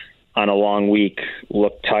even on a long week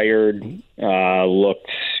looked tired,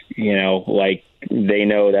 looked, like they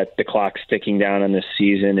know that the clock's ticking down on this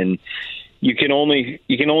season. And you can only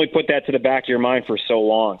put that to the back of your mind for so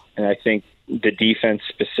long. And I think the defense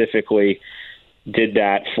specifically did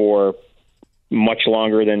that for much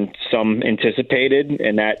longer than some anticipated,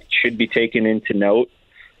 and that should be taken into note.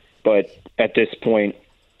 But at this point,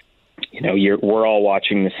 we're all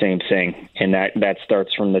watching the same thing, and that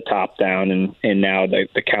starts from the top down, and now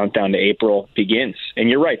the countdown to April begins. And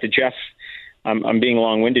you're right, the Jeff, I'm being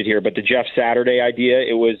long-winded here, but the Jeff Saturday idea,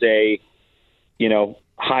 it was a,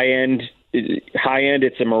 high end.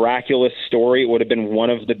 It's a miraculous story. It would have been one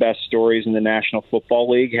of the best stories in the National Football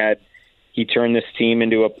League had he turned this team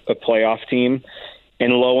into a playoff team.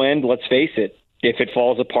 And low end, let's face it, if it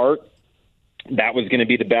falls apart, that was going to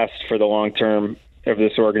be the best for the long term of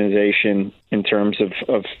this organization in terms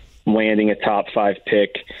of landing a top 5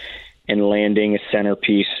 pick and landing a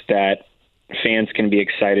centerpiece that fans can be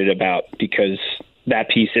excited about, because that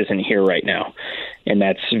piece isn't here right now, and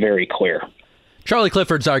that's very clear. Charlie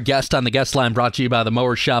Clifford's our guest on the guest line, brought to you by the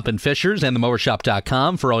Mower Shop in Fishers and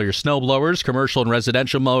themowershop.com for all your snow blowers, commercial and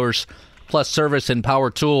residential mowers, plus service and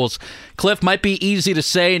power tools. Cliff, might be easy to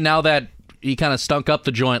say now that he kind of stunk up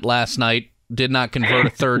the joint last night, did not convert a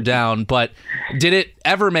third down, but did it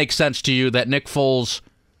ever make sense to you that Nick Foles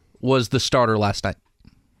was the starter last night?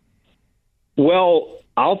 Well,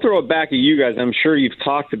 I'll throw it back at you guys. I'm sure you've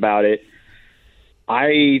talked about it.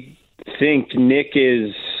 I think Nick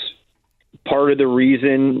is part of the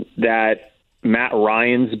reason that Matt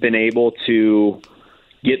Ryan's been able to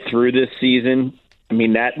get through this season. I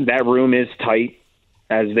mean, that room is tight,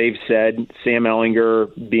 as they've said. Sam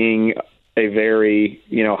Ehlinger being a very,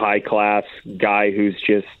 high-class guy who's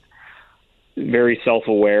just very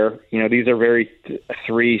self-aware. These are very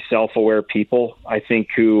 3 self-aware people, I think,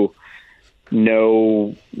 who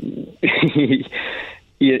know,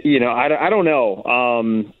 I don't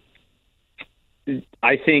know.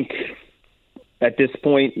 I think at this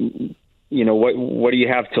point, what do you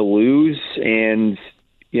have to lose? And,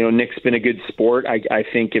 Nick's been a good sport. I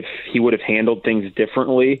think if he would have handled things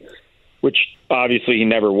differently, which obviously he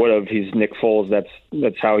never would have. He's Nick Foles.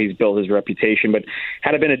 That's how he's built his reputation. But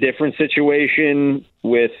had it been a different situation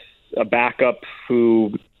with a backup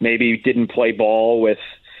who maybe didn't play ball, with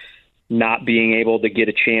not being able to get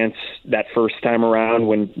a chance that first time around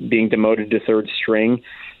when being demoted to third string,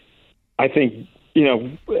 I think,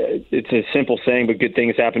 it's a simple saying, but good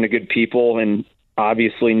things happen to good people. And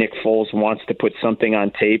obviously Nick Foles wants to put something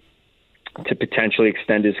on tape to potentially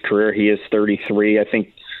extend his career. He is 33. I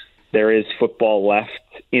think there is football left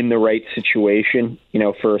in the right situation,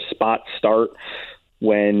 for a spot start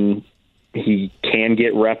when he can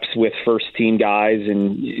get reps with first-team guys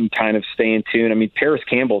and kind of stay in tune. I mean, Paris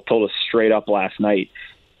Campbell told us straight up last night,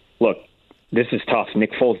 look, this is tough.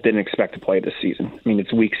 Nick Foles didn't expect to play this season. I mean,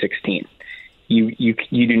 it's week 16. You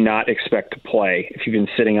do not expect to play. If you've been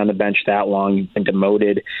sitting on the bench that long, you've been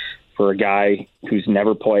demoted for a guy who's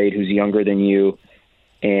never played, who's younger than you,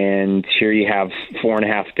 and here you have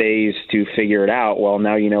 4.5 days to figure it out. Well,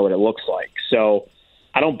 now you know what it looks like. So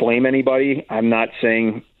I don't blame anybody. I'm not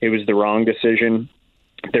saying it was the wrong decision.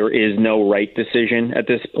 There is no right decision at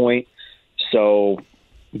this point. So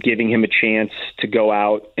giving him a chance to go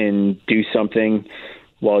out and do something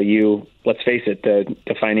while let's face it, the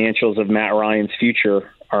financials of Matt Ryan's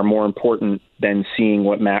future are more important than seeing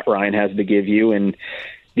what Matt Ryan has to give you. And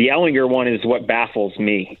the Ellinger one is what baffles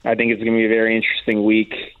me. I think it's going to be a very interesting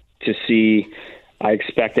week to see. I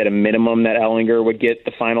expect at a minimum that Ellinger would get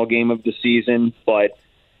the final game of the season, but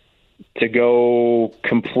to go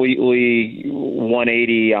completely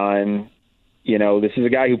 180 on, this is a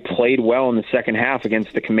guy who played well in the second half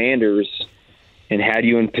against the Commanders and had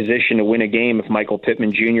you in position to win a game if Michael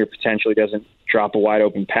Pittman Jr. potentially doesn't drop a wide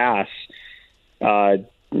open pass.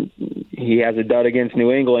 He has a dud against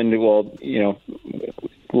New England. Well,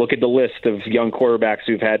 look at the list of young quarterbacks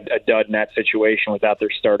who've had a dud in that situation without their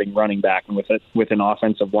starting running back and with an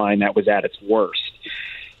offensive line that was at its worst.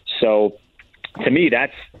 So to me,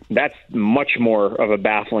 that's much more of a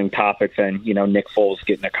baffling topic than, Nick Foles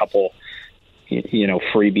getting a couple,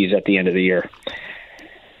 freebies at the end of the year.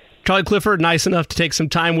 Charlie Clifford, nice enough to take some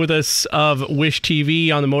time with us of Wish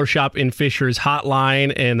TV on the Mower Shop in Fishers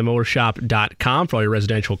hotline and themowershop.com for all your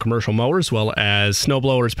residential commercial mowers, as well as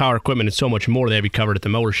snowblowers, power equipment, and so much more. They have you covered at the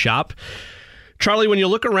Mower Shop. Charlie, when you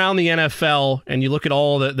look around the NFL and you look at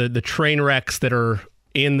all the train wrecks that are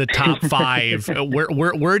in the top 5,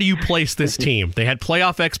 where do you place this team? They had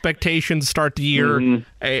playoff expectations start the year.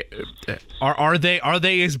 Mm-hmm. Are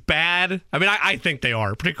they as bad? I mean, I think they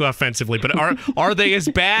are, particularly offensively. But are they as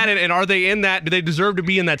bad? And are they in that? Do they deserve to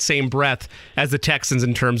be in that same breath as the Texans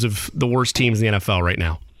in terms of the worst teams in the NFL right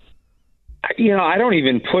now? I don't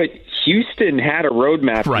even put Houston had a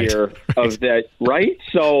roadmap here of that, right?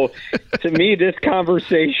 So to me, this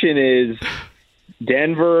conversation is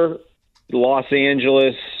Denver, Los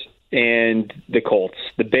Angeles, and the Colts.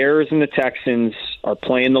 The Bears and the Texans are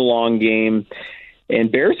playing the long game, and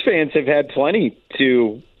Bears fans have had plenty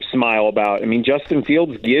to smile about. I mean, Justin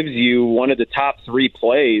Fields gives you one of the top 3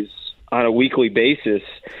 plays on a weekly basis,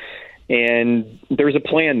 and there's a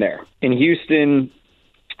plan there. In Houston,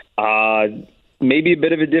 maybe a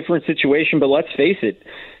bit of a different situation, but let's face it,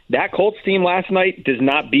 that Colts team last night does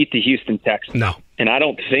not beat the Houston Texans. No. And I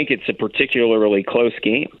don't think it's a particularly close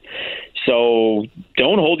game. So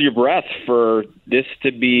don't hold your breath for this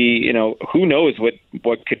to be, who knows what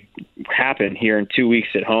could happen here in 2 weeks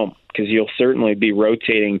at home, because you'll certainly be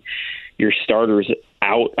rotating your starters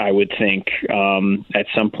out, I would think, at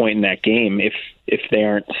some point in that game if they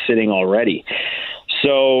aren't sitting already.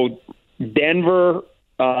 So Denver,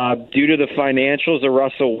 due to the financials of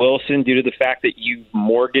Russell Wilson, due to the fact that you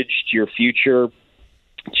mortgaged your future,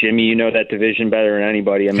 Jimmy, you know that division better than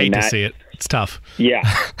anybody. I mean, hate to see it. It's tough. Yeah.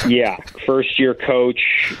 First-year coach,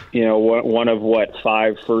 one of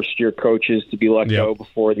 5 first-year coaches to be let go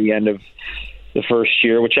before the end of the first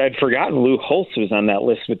year, which I'd forgotten Lou Holtz was on that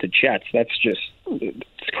list with the Jets.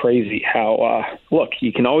 It's crazy how, look,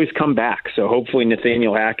 you can always come back. So hopefully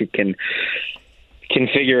Nathaniel Hackett can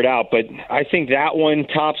figure it out. But I think that one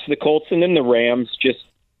tops the Colts, and then the Rams, just,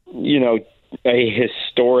 a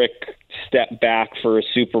historic step back for a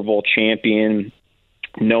Super Bowl champion,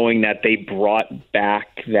 knowing that they brought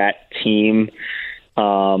back that team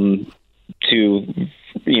to,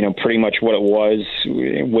 pretty much what it was.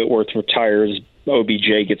 Whitworth retires,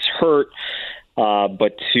 OBJ gets hurt,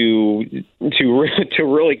 but to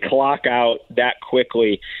really clock out that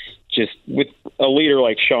quickly, just with a leader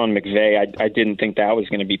like Sean McVay, I didn't think that was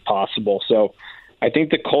going to be possible. So I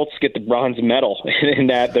think the Colts get the bronze medal in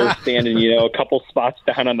that they're standing, a couple spots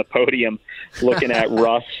down on the podium, looking at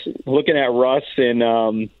Russ, and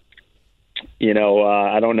I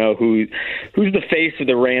don't know who's the face of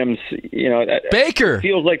the Rams. Baker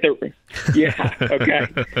feels like okay,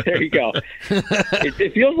 there you go.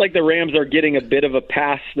 It feels like the Rams are getting a bit of a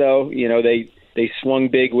pass, though. They swung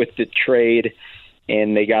big with the trade,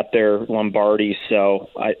 and they got their Lombardi.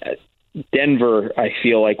 So Denver, I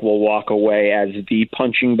feel like, will walk away as the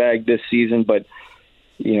punching bag this season. But,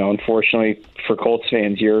 unfortunately for Colts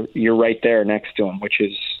fans, you're right there next to them, which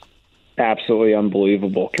is absolutely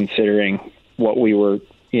unbelievable considering what we were,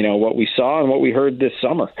 what we saw and what we heard this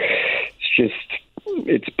summer.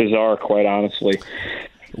 It's bizarre, quite honestly.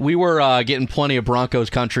 We were getting plenty of Broncos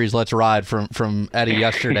countries. Let's ride from Eddie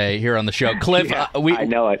yesterday here on the show. Cliff, I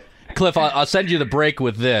know it. Cliff, I'll send you the break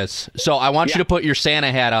with this. So I want you to put your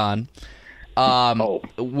Santa hat on.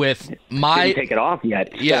 With my didn't take it off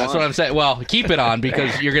yet. Yeah, that's what I'm saying. Well, keep it on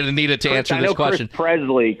because you're going to need it to answer this question.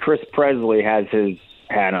 Chris Presley has his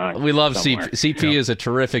hat on. We love somewhere. CP is a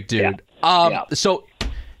terrific dude. Yeah. So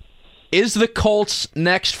is the Colts'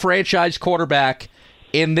 next franchise quarterback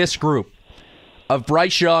in this group of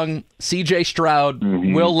Bryce Young, C.J. Stroud,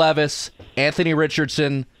 Will Levis, Anthony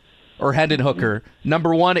Richardson, or Hendon Hooker?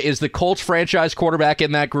 Number one, is the Colts franchise quarterback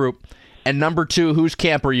in that group? And number two, whose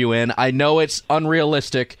camp are you in? I know it's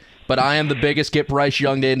unrealistic, but I am the biggest Get Bryce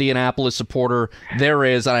Young to Indianapolis supporter there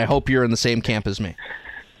is, and I hope you're in the same camp as me.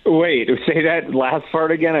 Wait, say that last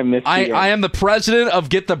part again. I missed it. I am the president of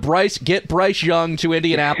Get Bryce Young to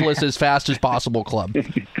Indianapolis as fast as possible club.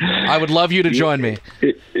 I would love you to join me.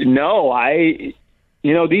 No,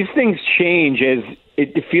 these things change as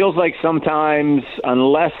it feels like sometimes,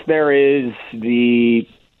 unless there is the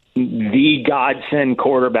godsend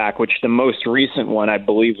quarterback, which the most recent one I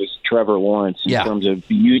believe was Trevor Lawrence in terms of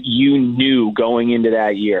you knew going into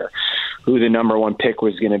that year who the number one pick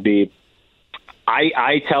was going to be.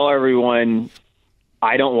 I tell everyone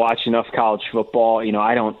I don't watch enough college football.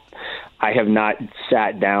 I have not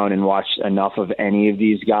sat down and watched enough of any of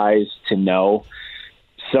these guys to know.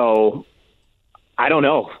 So I don't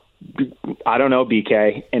know.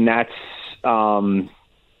 BK. And that's,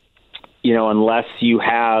 unless you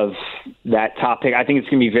have that top pick, I think it's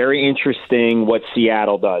going to be very interesting what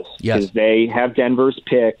Seattle does. Yes. Because they have Denver's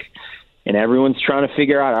pick, and everyone's trying to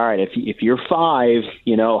figure out, all right, if you're 5,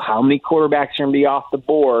 how many quarterbacks are going to be off the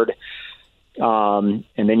board? And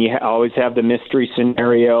then you always have the mystery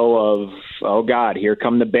scenario of, oh, God, here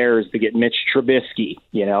come the Bears to get Mitch Trubisky.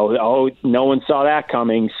 No one saw that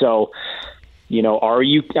coming. So, are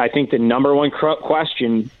you – I think the number one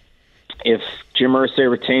question, if Jim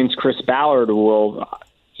Irsay retains Chris Ballard, will,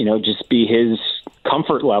 just be his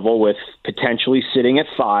comfort level with potentially sitting at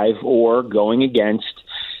 5 or going against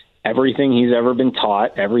everything he's ever been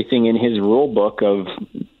taught, everything in his rule book of,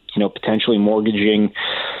 potentially mortgaging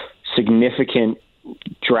significant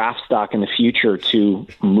draft stock in the future to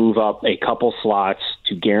move up a couple slots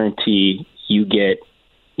to guarantee you get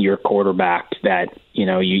your quarterback that,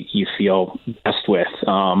 you feel best with.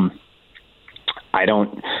 I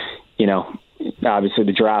don't, obviously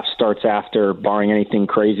the draft starts after, barring anything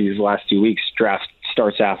crazy these last 2 weeks, draft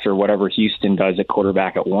starts after whatever Houston does at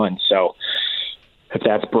quarterback at 1. So if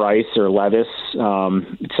that's Bryce or Levis,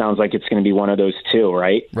 it sounds like it's going to be one of those two,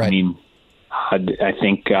 right? Right. I mean, I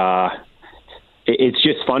think it's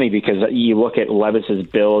just funny because you look at Levis's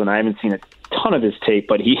build, and I haven't seen a ton of his tape,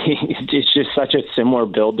 but it's just such a similar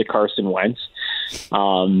build to Carson Wentz.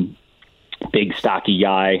 Big, stocky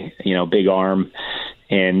guy, big arm,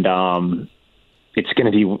 and it's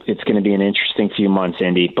going to be an interesting few months.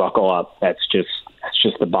 Indy, buckle up. That's just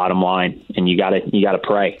the bottom line, and you got to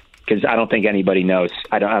pray. Because I don't think anybody knows.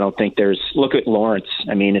 I don't think there's. Look at Lawrence.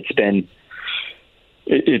 I mean,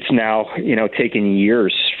 it's now taken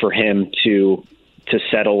years for him to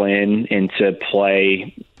settle in and to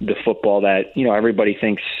play the football that everybody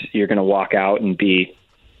thinks you're going to walk out and be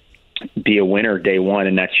a winner day one,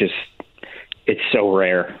 and that's just it's so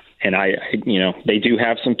rare. And they do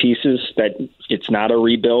have some pieces that it's not a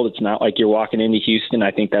rebuild. It's not like you're walking into Houston.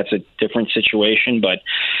 I think that's a different situation, but.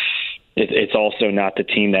 It's also not the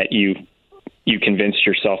team that you convinced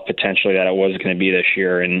yourself potentially that it was going to be this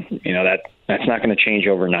year, and that's not going to change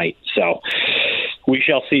overnight. So we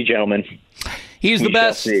shall see, gentlemen. He's the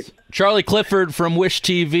best. Charlie Clifford from Wish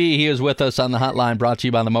TV. He is with us on the hotline, brought to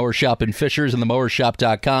you by the Mower Shop in Fishers and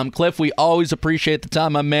themowershop.com. Cliff, we always appreciate the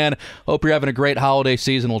time, my man. Hope you're having a great holiday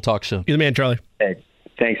season. We'll talk soon. You're the man, Charlie. Hey,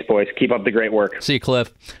 thanks, boys. Keep up the great work. See you,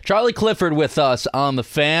 Cliff. Charlie Clifford with us on The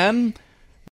Fan.